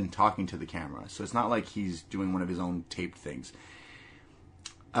filmed and talking to the camera. So it's not like he's doing one of his own taped things.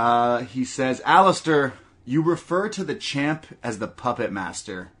 He says, "Alistair, you refer to the champ as the puppet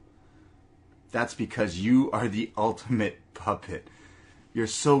master. That's because you are the ultimate puppet. You're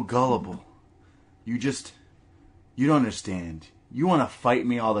so gullible. You don't understand. You want to fight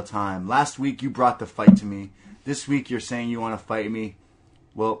me all the time. Last week you brought the fight to me. This week you're saying you want to fight me.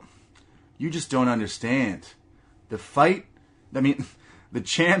 Well, you just don't understand. The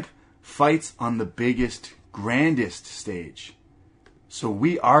champ fights on the biggest, grandest stage. So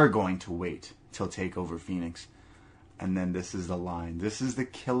we are going to wait till TakeOver Phoenix." And then this is the line. This is the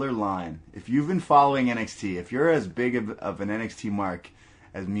killer line. If you've been following NXT, if you're as big of an NXT mark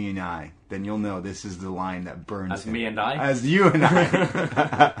as me and I, then you'll know this is the line that burns As him. me and I? As you and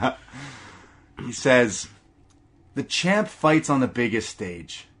I. He says, "The champ fights on the biggest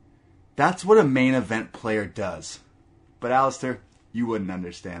stage. That's what a main event player does. But Alistair, you wouldn't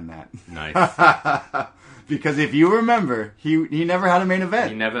understand that." Nice. Because if you remember, he never had a main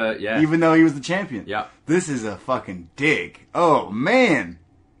event. He never, yeah. Even though he was the champion. Yeah. This is a fucking dig. Oh, man.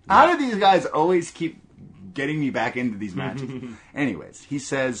 How do these guys always keep getting me back into these matches? Anyways, he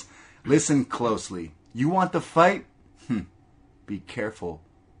says, "Listen closely. You want the fight? Be careful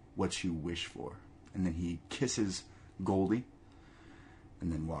what you wish for." And then he kisses Goldie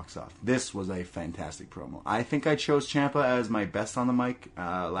and then walks off. This was a fantastic promo. I think I chose Ciampa as my best on the mic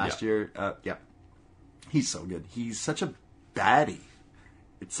last year. He's so good. He's such a baddie.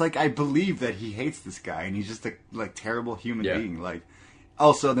 It's like I believe that he hates this guy and he's just a terrible human being. Like,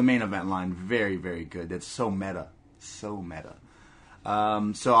 also the main event line, very, very good. That's so meta. So meta.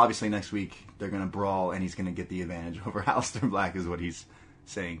 So obviously next week they're going to brawl and he's going to get the advantage over Aleister Black is what he's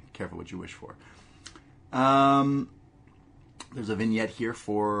saying. Careful what you wish for. There's a vignette here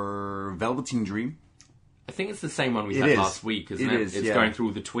for Velveteen Dream. I think it's the same one we had last week, isn't it? It's going through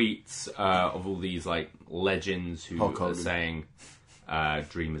all the tweets of all these legends who are saying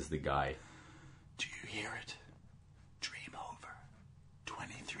Dream is the guy. Do you hear it? Dream over.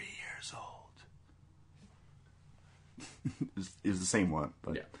 23 years old. It was the same one,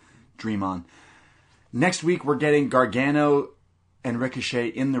 but Dream on. Next week we're getting Gargano and Ricochet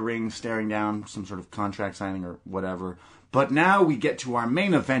in the ring staring down some sort of contract signing or whatever. But now we get to our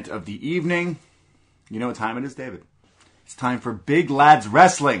main event of the evening. You know what time it is, David? It's time for Big Lads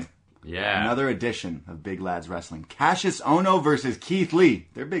Wrestling. Yeah. Another edition of Big Lads Wrestling. Kassius Ohno versus Keith Lee.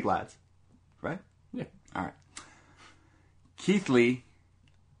 They're big lads, right? Yeah. All right. Keith Lee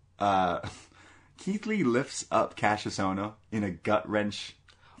lifts up Kassius Ohno in a gut wrench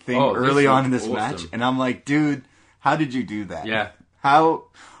thing early on in this match, and I'm like, dude, how did you do that? Yeah. How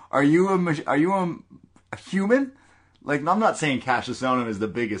are you a human? Like, I'm not saying Kassius Ohno is the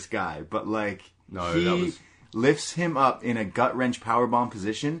biggest guy, but he lifts him up in a gut wrench powerbomb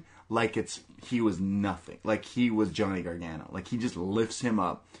position like it's he was nothing. Like, he was Johnny Gargano. Like, he just lifts him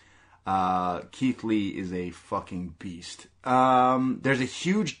up. Keith Lee is a fucking beast. There's a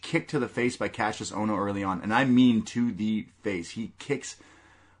huge kick to the face by Kassius Ohno early on, and I mean to the face. He kicks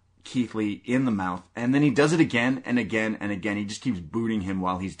Keith Lee in the mouth, and then he does it again and again and again. He just keeps booting him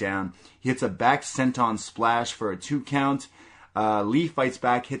while he's down. He hits a back senton splash for a 2 count. Lee fights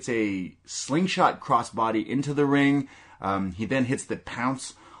back, hits a slingshot crossbody into the ring. He then hits the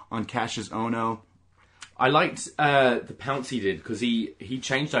pounce on Kassius Ohno. I liked the pounce he did because he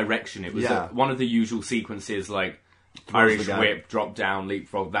changed direction. It was one of the usual sequences, like Irish whip, drop down,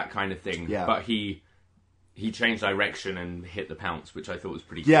 leapfrog, that kind of thing. Yeah. But he changed direction and hit the pounce, which I thought was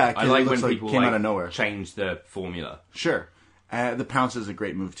pretty cool. Yeah, I like when like people came out of nowhere. Change the formula. Sure. The pounce is a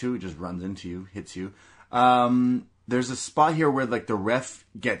great move too. It just runs into you, hits you. There's a spot here where like the ref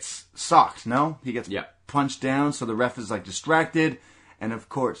gets socked, no? He gets punched down, so the ref is like distracted. And of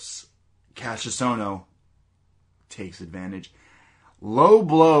course, Kassius Ohno takes advantage. Low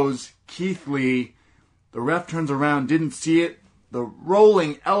blows Keith Lee. The ref turns around, didn't see it. The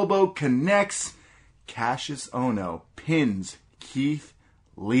rolling elbow connects. Kassius Ohno pins Keith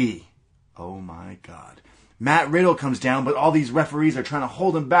Lee. Oh my God. Matt Riddle comes down, but all these referees are trying to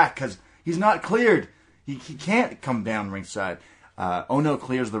hold him back because he's not cleared. He can't come down ringside. Ohno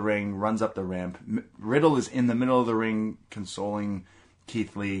clears the ring, runs up the ramp. Riddle is in the middle of the ring consoling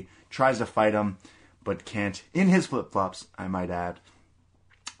Keith Lee. Tries to fight him, but can't. In his flip-flops, I might add.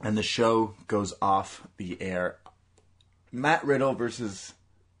 And the show goes off the air. Matt Riddle versus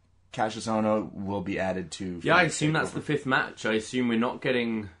Kassius Ohno will be added to... Yeah, I assume that's the 5th match. I assume we're not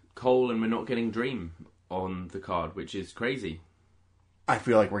getting Cole and we're not getting Dream on the card, which is crazy. I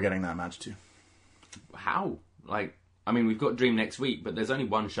feel like we're getting that match too. How? Like, I mean, we've got Dream next week, but there's only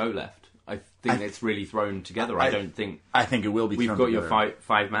one show left. I think it's really thrown together. I don't think... I think it will be thrown together. We've got your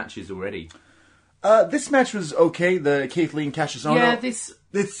five matches already. This match was okay, the Keith Lee and Kassius Ohno. Yeah,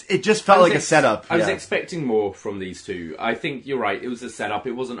 it just felt like a setup. I was expecting more from these two. I think you're right, it was a setup.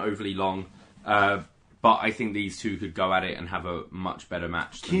 It wasn't overly long. But I think these two could go at it and have a much better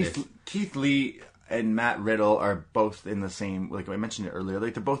match than this. Keith Lee and Matt Riddle are both in the same, like I mentioned it earlier,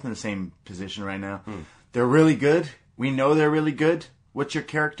 like they're both in the same position right now. They're really good. We know they're really good. What's your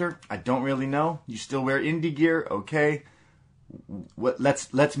character? I don't really know. You still wear indie gear? Okay.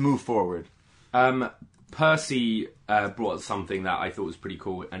 Let's move forward. Percy brought something that I thought was pretty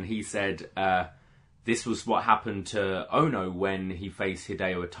cool, and he said this was what happened to Ohno when he faced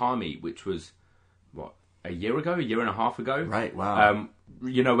Hideo Itami, which was, a year and a half ago? Right, wow.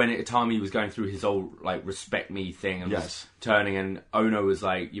 You know, when Itami was going through his old, like, respect me thing and was turning, and Ohno was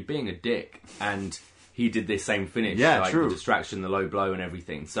like, you're being a dick, and he did this same finish, true. The distraction, the low blow and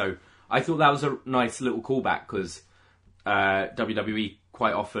everything. So I thought that was a nice little callback, because WWE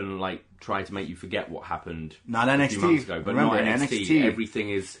quite often, like, try to make you forget what happened not a NXT. few months ago. But remember, not NXT. Everything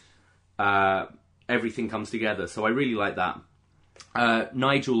is... everything comes together. So I really like that.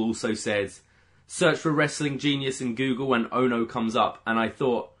 Nigel also says, search for Wrestling Genius in Google and Ohno comes up. And I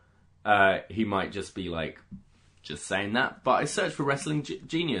thought he might just be like, just saying that. But I searched for Wrestling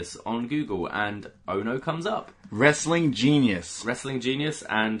Genius on Google and Ohno comes up. Wrestling Genius. Wrestling Genius,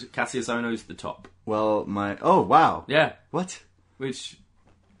 and Kassius Ohno's the top. Well, oh, wow. Yeah. What? Which...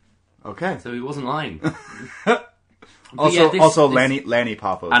 Okay. So he wasn't lying. Also, Lanny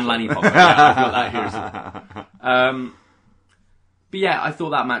Poffo. And Lanny Poffo, yeah, I've got that here as well. But yeah, I thought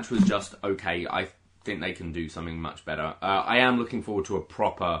that match was just okay. I think they can do something much better. I am looking forward to a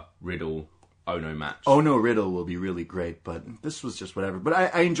proper Riddle-Ohno match. Ohno Riddle will be really great, but this was just whatever.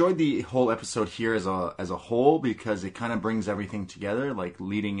 But I enjoyed the whole episode here as a whole, because it kind of brings everything together, like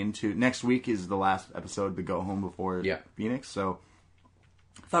leading into... Next week is the last episode to go home before Phoenix, so...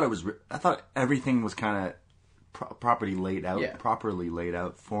 I thought everything was kind of properly laid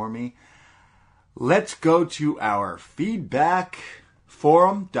out for me. Let's go to our feedback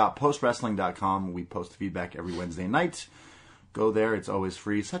forum.postwrestling.com. We post feedback every Wednesday night. Go there; it's always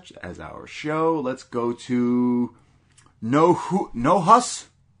free, such as our show. Let's go to no Hus.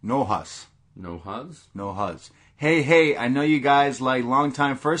 Hey, I know you guys like long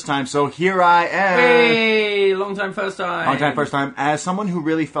time, first time, so here I am. Hey, long time, first time. Long time, first time. As someone who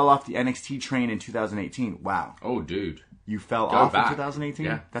really fell off the NXT train in 2018. Wow. Oh, dude. You fell off in 2018?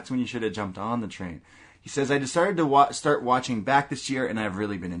 Yeah. That's when you should have jumped on the train. He says, I decided to start watching back this year, and I've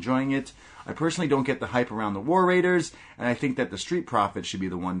really been enjoying it. I personally don't get the hype around the War Raiders, and I think that the Street Profits should be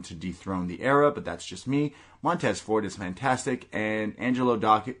the one to dethrone the era, but that's just me. Montez Ford is fantastic, and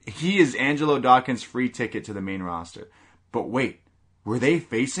he is Angelo Dawkins' free ticket to the main roster. But wait, were they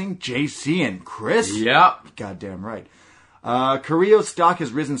facing JC and Chris? Yep. Goddamn right. Carrillo's stock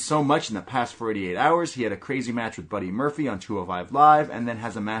has risen so much in the past 48 hours. He had a crazy match with Buddy Murphy on 205 Live and then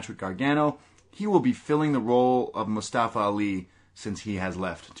has a match with Gargano. He will be filling the role of Mustafa Ali since he has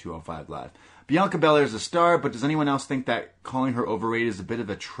left 205 Live. Bianca Belair is a star, but does anyone else think that calling her overrated is a bit of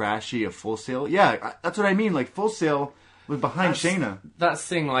a trashy of Full Sail? Yeah, that's what I mean. Like, Full Sail was behind Shayna. That's the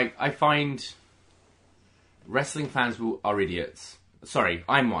thing, like, I find wrestling fans are idiots. Sorry,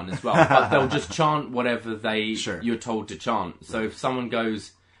 I'm one as well. But they'll just chant whatever you're told to chant. So if someone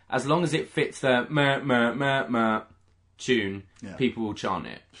goes, as long as it fits the meh tune, people will chant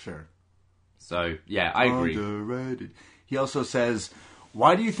it. Sure. So, yeah, I agree. Underrated. He also says,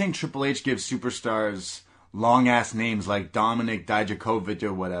 why do you think Triple H gives superstars long-ass names like Dominic Dijakovic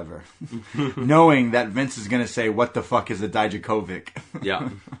or whatever? Knowing that Vince is going to say, what the fuck is a Dijakovic? Yeah.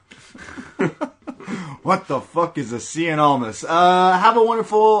 What the fuck is a Cian Almas? Have a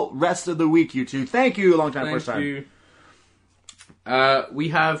wonderful rest of the week, you two. Thank you, long time, first time. Thank you. We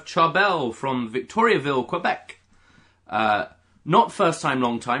have Charbel from Victoriaville, Quebec. Not first time,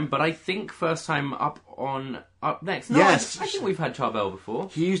 long time, but I think first time up next. No, yes. I think we've had Charbel before.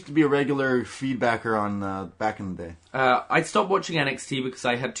 He used to be a regular feedbacker on back in the day. I stopped watching NXT because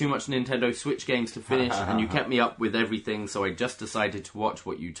I had too much Nintendo Switch games to finish, and you kept me up with everything, so I just decided to watch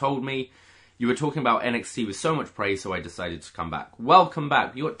what you told me. You were talking about NXT with so much praise, so I decided to come back. Welcome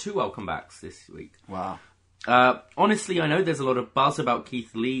back. You got 2 welcome backs this week. Wow. Honestly, I know there's a lot of buzz about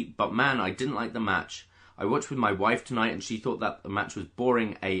Keith Lee, but man, I didn't like the match. I watched with my wife tonight, and she thought that the match was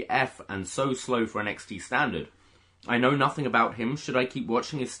boring AF and so slow for NXT standard. I know nothing about him. Should I keep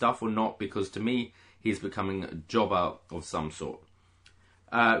watching his stuff or not? Because to me, he is becoming a jobber of some sort.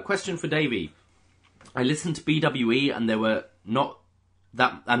 Question for Davey. I listened to BWE, and they were not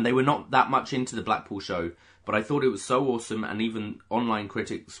that much into the Blackpool show, but I thought it was so awesome, and even online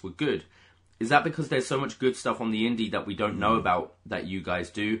critics were good. Is that because there's so much good stuff on the indie that we don't know about that you guys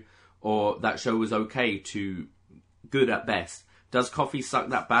do? Or that show was okay to good at best? Does Coffee suck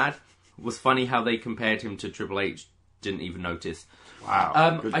that bad? It was funny how they compared him to Triple H. Didn't even notice.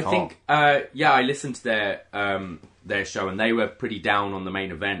 Wow. Good I call. think, I listened to their show, and they were pretty down on the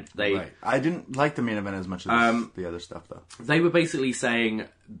main event. Right. I didn't like the main event as much as the other stuff, though. They were basically saying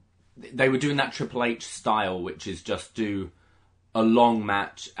they were doing that Triple H style, which is just do a long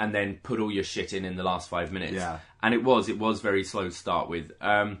match and then put all your shit in the last 5 minutes. Yeah. And it was very slow to start with.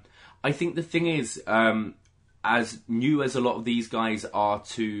 I think the thing is, as new as a lot of these guys are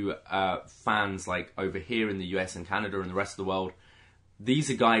to fans like over here in the US and Canada and the rest of the world, these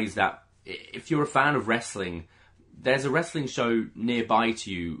are guys that, if you're a fan of wrestling, there's a wrestling show nearby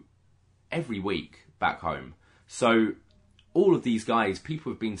to you every week back home. So all of these guys,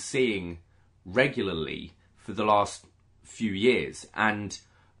 people have been seeing regularly for the last few years. And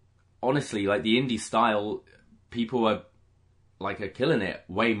honestly, like the indie style, people are killing it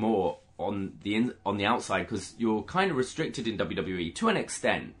way more on the outside, because you're kind of restricted in WWE to an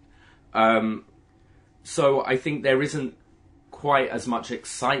extent. So I think there isn't quite as much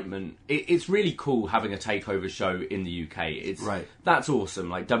excitement. It's really cool having a takeover show in the UK. Right. That's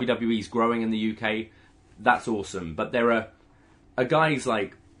awesome. Like WWE's growing in the UK. That's awesome. But there are guys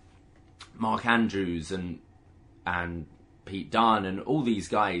like Mark Andrews and Pete Dunne and all these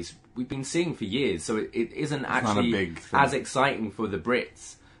guys we've been seeing for years. So it isn't actually as exciting for the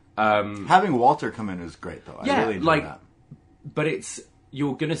Brits. Having Walter come in is great, though. I really enjoy that. But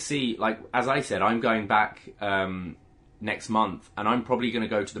you're going to see, like, as I said, I'm going back next month, and I'm probably going to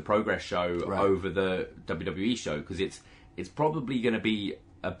go to the Progress show over the WWE show, because it's probably going to be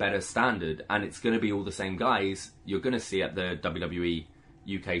a better standard, and it's going to be all the same guys you're going to see at the WWE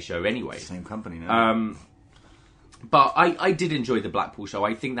UK show anyway. Same company now. But I did enjoy the Blackpool show.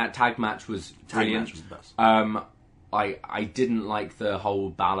 I think that tag match was brilliant. Tag match was the best. I didn't like the whole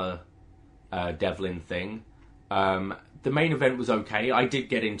Balor Devlin thing. The main event was okay. I did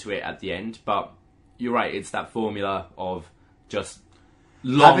get into it at the end, but you're right. It's that formula of just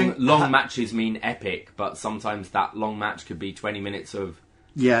long matches mean epic, but sometimes that long match could be 20 minutes of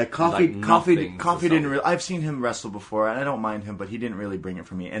Coffee nothing didn't really. I've seen him wrestle before, and I don't mind him, but he didn't really bring it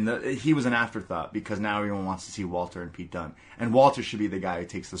for me. And he was an afterthought, because now everyone wants to see Walter and Pete Dunne, and Walter should be the guy who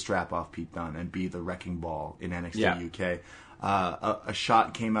takes the strap off Pete Dunne and be the wrecking ball in NXT UK. A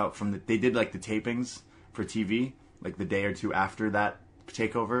shot came out from they did like the tapings for TV, like the day or two after that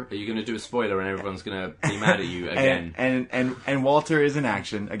takeover. Are you going to do a spoiler and everyone's going to be mad at you again? And Walter is in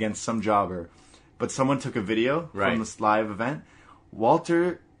action against some jobber, but someone took a video from this live event.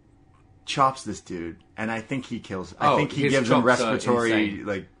 Walter chops this dude, and I think he kills. I think he gives him respiratory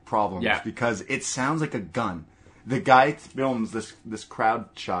problems because it sounds like a gun. The guy films this crowd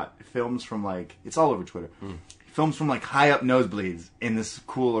shot. Films from it's all over Twitter. films from like high up nosebleeds in this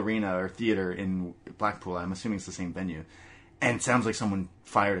cool arena or theater in Blackpool. I'm assuming it's the same venue, and it sounds like someone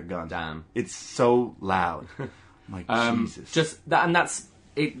fired a gun. Damn, it's so loud. I'm like Jesus. Just that, and that's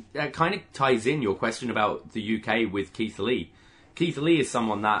it. That kind of ties in your question about the UK with Keith Lee. Keith Lee is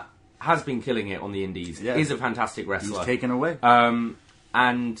someone that has been killing it on the indies. Yeah. Is a fantastic wrestler. He's taken away.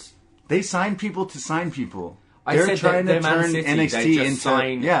 And they sign people to sign people. They're They're trying to to turn City, NXT just into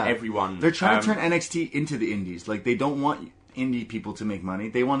sign everyone. They're trying to turn NXT into the indies. Like they don't want indie people to make money.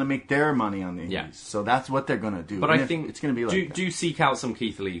 They want to make their money on the indies. Yeah. So that's what they're gonna do. But And I think it's gonna be like do seek out some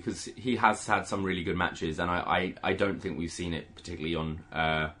Keith Lee because he has had some really good matches, and I don't think we've seen it particularly on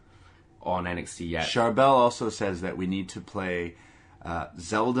NXT yet. Charbel also says that we need to play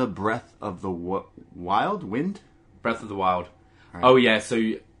Zelda Breath of the Wind. Breath of the Wild. Right. Oh yeah,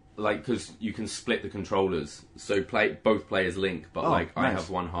 so because you can split the controllers, so both players link, but nice. I have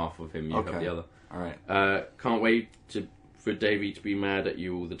one half of him, you have the other. All right. Can't wait for Davey to be mad at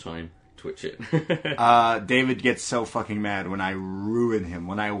you all the time. Twitch it. David gets so fucking mad when I ruin him,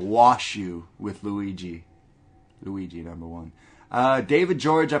 when I wash you with Luigi. Luigi, number one. David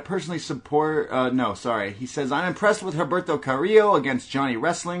George, I personally support... He says, I'm impressed with Roberto Carrillo against Johnny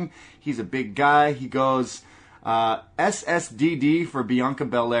Wrestling. He's a big guy. He goes, SSDD for Bianca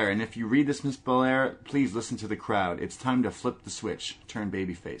Belair. And if you read this, Miss Belair, please listen to the crowd. It's time to flip the switch. Turn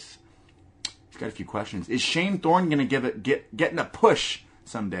babyface. He's got a few questions. Is Shane Thorne going to getting a push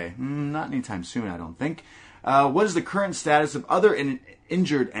someday? Not anytime soon, I don't think. What is the current status of other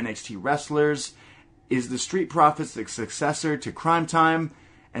injured NXT wrestlers? Is the Street Profits the successor to Crime Time?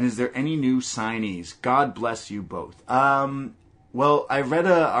 And is there any new signees? God bless you both. Well, I read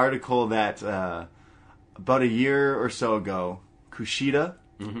an article that about a year or so ago, Kushida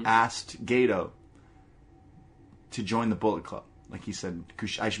asked Gato to join the Bullet Club. Like he said,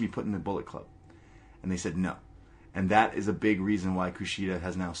 I should be put in the Bullet Club. And they said no. And that is a big reason why Kushida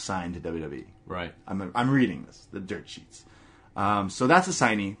has now signed to WWE. Right. I'm reading this, the dirt sheets. So that's a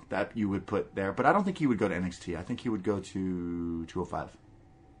signee that you would put there, but I don't think he would go to NXT. I think he would go to 205.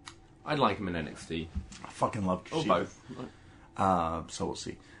 I'd like him in NXT. I fucking love Kushida. Or both. So we'll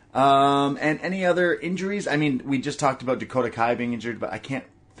see. And any other injuries? I mean, we just talked about Dakota Kai being injured, but I can't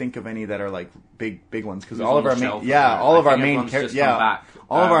think of any that are like big ones because all of our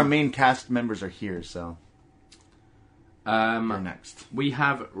main cast members are here. So we're next. We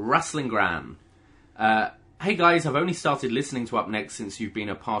have Wrestlinggram. Hey guys, I've only started listening to upNXT since you've been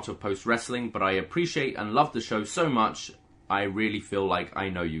a part of Post Wrestling, but I appreciate and love the show so much. I really feel like I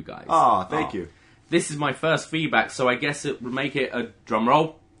know you guys. Oh, thank you. This is my first feedback, so I guess it would make it a drum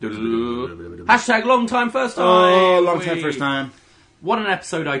roll. Hashtag long time first time. Oh, long time first time. What an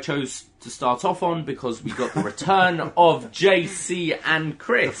episode I chose to start off on because we got the return of JC and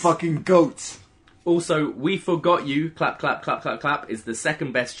Chris. The fucking goats. Also, We Forgot You, clap, clap, clap, clap, clap, is the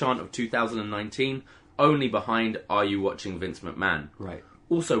second best chant of 2019, only behind Are You Watching Vince McMahon? Right.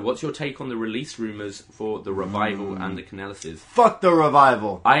 Also, what's your take on the release rumours for the Revival and the Canellises? Fuck the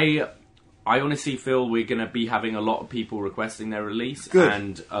Revival. I honestly feel we're going to be having a lot of people requesting their release. Good.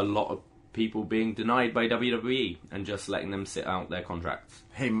 And a lot of people being denied by WWE and just letting them sit out their contracts.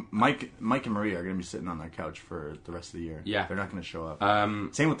 Hey, Mike and Maria are going to be sitting on their couch for the rest of the year. Yeah. They're not going to show up.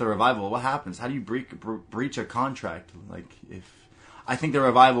 Same with the Revival. What happens? How do you breach a contract? Like, I think the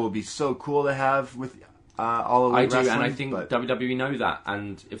Revival would be so cool to have with all of the wrestling. And I think WWE know that.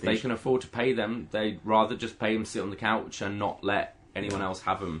 And if they can afford to pay them, they'd rather just pay them sit on the couch and not let anyone else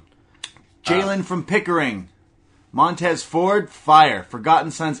have them. Jalen from Pickering. Montez Ford, fire.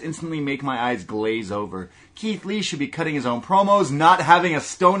 Forgotten Sons instantly make my eyes glaze over. Keith Lee should be cutting his own promos, not having a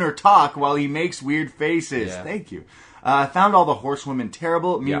stoner talk while he makes weird faces. Yeah. Thank you. Found all the horsewomen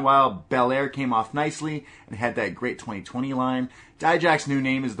terrible. Meanwhile, Belair came off nicely and had that great 2020 line. Dijak's new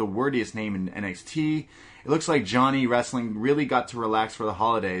name is the wordiest name in NXT. It looks like Johnny Wrestling really got to relax for the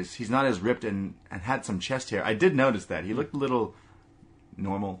holidays. He's not as ripped and had some chest hair. I did notice that. He looked a little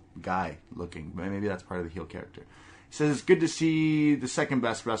normal guy looking. Maybe that's part of the heel character. He says it's good to see the second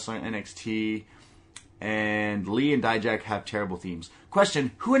best wrestler in NXT, and Lee and Dijak have terrible themes.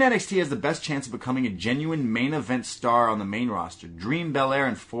 Question, who in NXT has the best chance of becoming a genuine main event star on the main roster? Dream, Belair,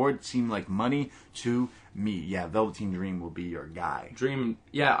 and Ford seem like money to me. Yeah, Velveteen Dream will be your guy. Dream,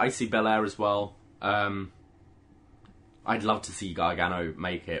 yeah, I see Belair as well. I'd love to see Gargano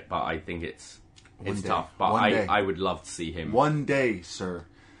make it, but I think it's tough. But I would love to see him. One day, sir.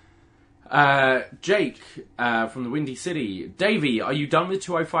 Jake from the Windy City. Davey, are you done with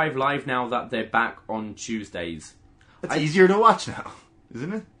 205 Live now that they're back on Tuesdays? It's easier to watch now,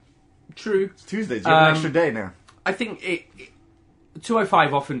 isn't it? True. It's Tuesdays. You have an extra day now. I think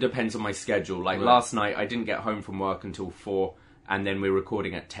 205 often depends on my schedule. Like Right. last night, I didn't get home from work until 4, and then we're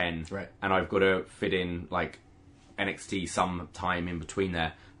recording at 10. Right. And I've got to fit in like NXT some time in between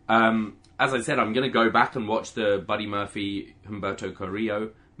there. As I said, I'm going to go back and watch the Buddy Murphy Humberto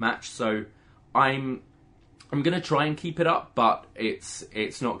Carrillo match. So I'm going to try and keep it up, but it's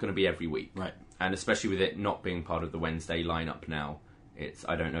not going to be every week. Right. And especially with it not being part of the Wednesday lineup now,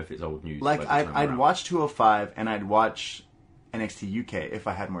 I don't know if it's old news. Like, by the time I'd we're out. watch 205 and I'd watch NXT UK if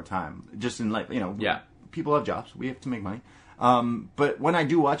I had more time. Just in, like, Yeah. people have jobs. We have to make money. But when I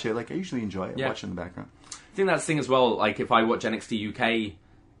do watch it, like, I usually enjoy it. Yeah. Watch it in the background. I think that's the thing as well, like if I watch NXT UK,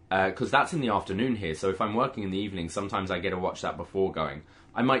 because that's in the afternoon here, so if I'm working in the evening, sometimes I get to watch that before going.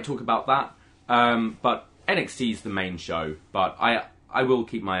 I might talk about that, but NXT is the main show, but I will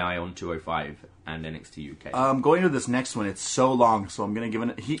keep my eye on 205 and NXT UK. Going to this next one, it's so long, so I'm going to give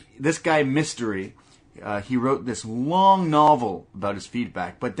it... This guy, Mystery, he wrote this long novel about his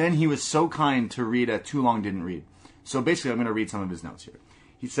feedback, but then he was so kind to read a Too Long Didn't Read. So basically, I'm going to read some of his notes here.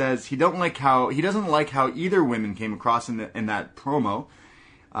 He says he doesn't like how either women came across in that promo.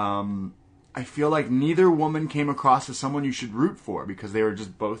 I feel like neither woman came across as someone you should root for because they were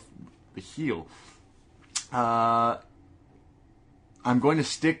just both the heel. I'm going to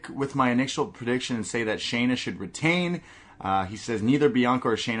stick with my initial prediction and say that Shayna should retain. He says neither Bianca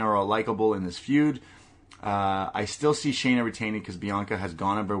or Shayna are likable in this feud. I still see Shayna retaining because Bianca has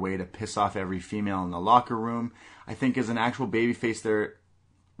gone out of her way to piss off every female in the locker room. I think as an actual babyface there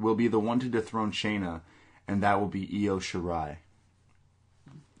will be the one to dethrone Shayna, and that will be Io Shirai.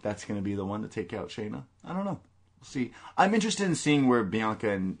 That's going to be the one to take out Shayna? I don't know. We'll see. I'm interested in seeing where Bianca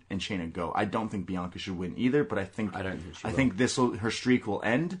and Shayna go. I don't think Bianca should win either, but I don't think she will. Her streak will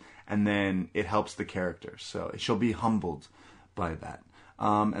end, and then it helps the character. So she'll be humbled by that.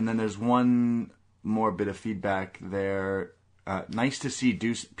 And then there's one more bit of feedback there. Nice to see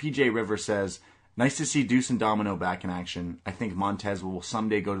Deuce. PJ River says, nice to see Deuce and Domino back in action. I think Montez will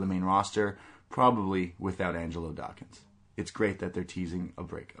someday go to the main roster, probably without Angelo Dawkins. It's great that they're teasing a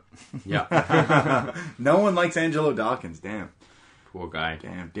breakup. Yeah. No one likes Angelo Dawkins. Damn. Poor guy.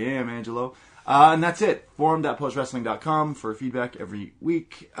 Damn, Angelo. And that's it. Forum.postwrestling.com for feedback every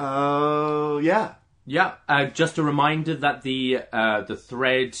week. Yeah. Yeah, just a reminder that the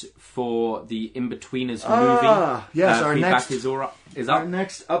thread for the In-Betweeners movie yes, our feedback next is up.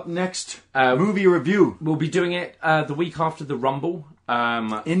 Our next movie review. We'll be doing it the week after the Rumble.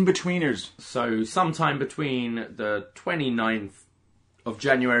 In-Betweeners. So sometime between the 29th of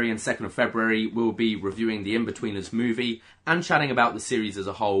January and 2nd of February, we'll be reviewing the In-Betweeners movie and chatting about the series as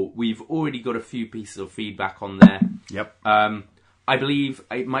a whole. We've already got a few pieces of feedback on there. Yep. I believe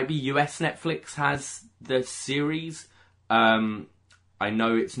it might be US Netflix has the series. I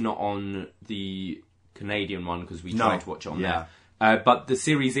know it's not on the Canadian one because we tried to watch it on there. But the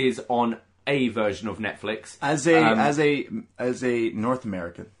series is on a version of Netflix. As a North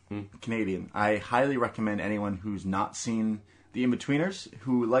American Canadian, I highly recommend anyone who's not seen The In-Betweeners,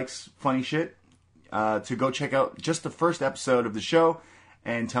 who likes funny shit, to go check out just the first episode of the show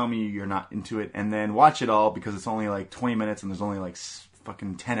and tell me you're not into it, and then watch it all because it's only like 20 minutes and there's only like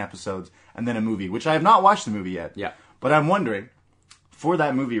fucking 10 episodes, and then a movie, which I have not watched the movie yet. Yeah. But I'm wondering, for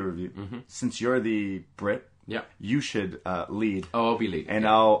that movie review, since you're the Brit, you should lead. Oh, I'll be leading. And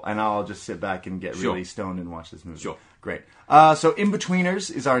I'll just sit back and get really stoned and watch this movie. Sure. Great. So In-Betweeners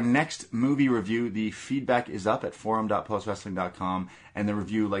is our next movie review. The feedback is up at forum.postwrestling.com, and the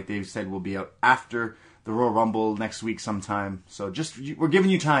review, like Dave said, will be out after the Royal Rumble next week sometime. So we're giving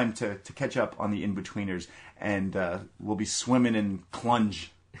you time to catch up on the In-Betweeners, and we'll be swimming in clunge,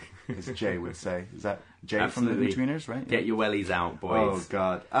 as Jay would say. Is that Jay Absolutely. from the In-Betweeners, right? Get your wellies out, boys.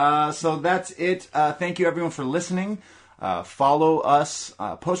 Oh, God. So that's it. Thank you, everyone, for listening. Follow us,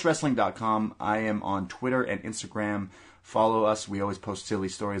 postwrestling.com. I am on Twitter and Instagram. Follow us. We always post silly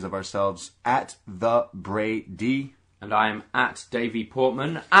stories of ourselves at the Brady. And I am at Davey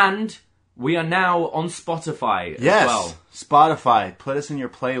Portman. And we are now on Spotify as well. Spotify. Put us in your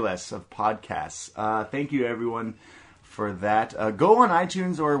playlists of podcasts. Thank you, everyone, for that. Go on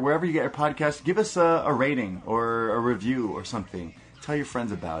iTunes or wherever you get your podcast. Give us a rating or a review or something. Tell your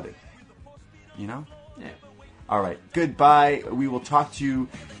friends about it. You know? Yeah. All right. Goodbye. We will talk to you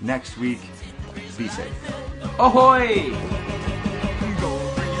next week. Be safe. Ahoy!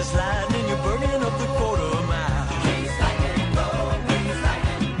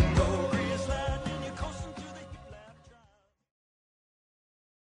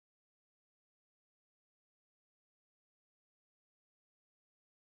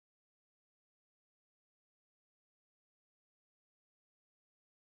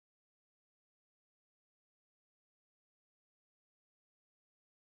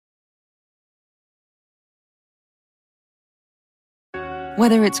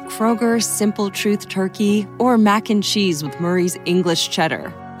 Whether it's Kroger's Simple Truth Turkey or mac and cheese with Murray's English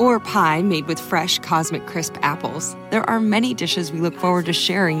Cheddar or pie made with fresh Cosmic Crisp apples, there are many dishes we look forward to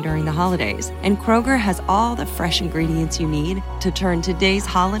sharing during the holidays. And Kroger has all the fresh ingredients you need to turn today's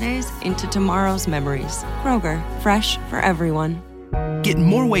holidays into tomorrow's memories. Kroger, fresh for everyone. Get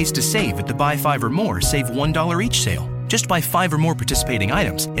more ways to save at the Buy 5 or More Save $1 each sale. Just buy 5 or more participating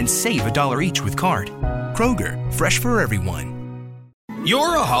items and save $1 each with card. Kroger, fresh for everyone.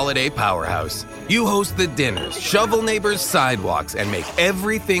 You're a holiday powerhouse. You host the dinners, shovel neighbors' sidewalks, and make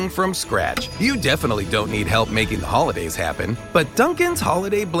everything from scratch. You definitely don't need help making the holidays happen. But Dunkin's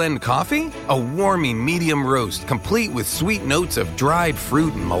Holiday Blend Coffee? A warming medium roast complete with sweet notes of dried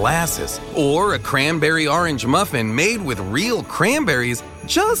fruit and molasses. Or a cranberry orange muffin made with real cranberries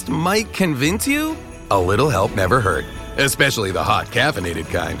just might convince you a little help never hurt. Especially the hot caffeinated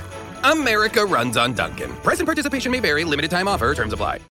kind. America runs on Dunkin'. Price and participation may vary. Limited time offer. Terms apply.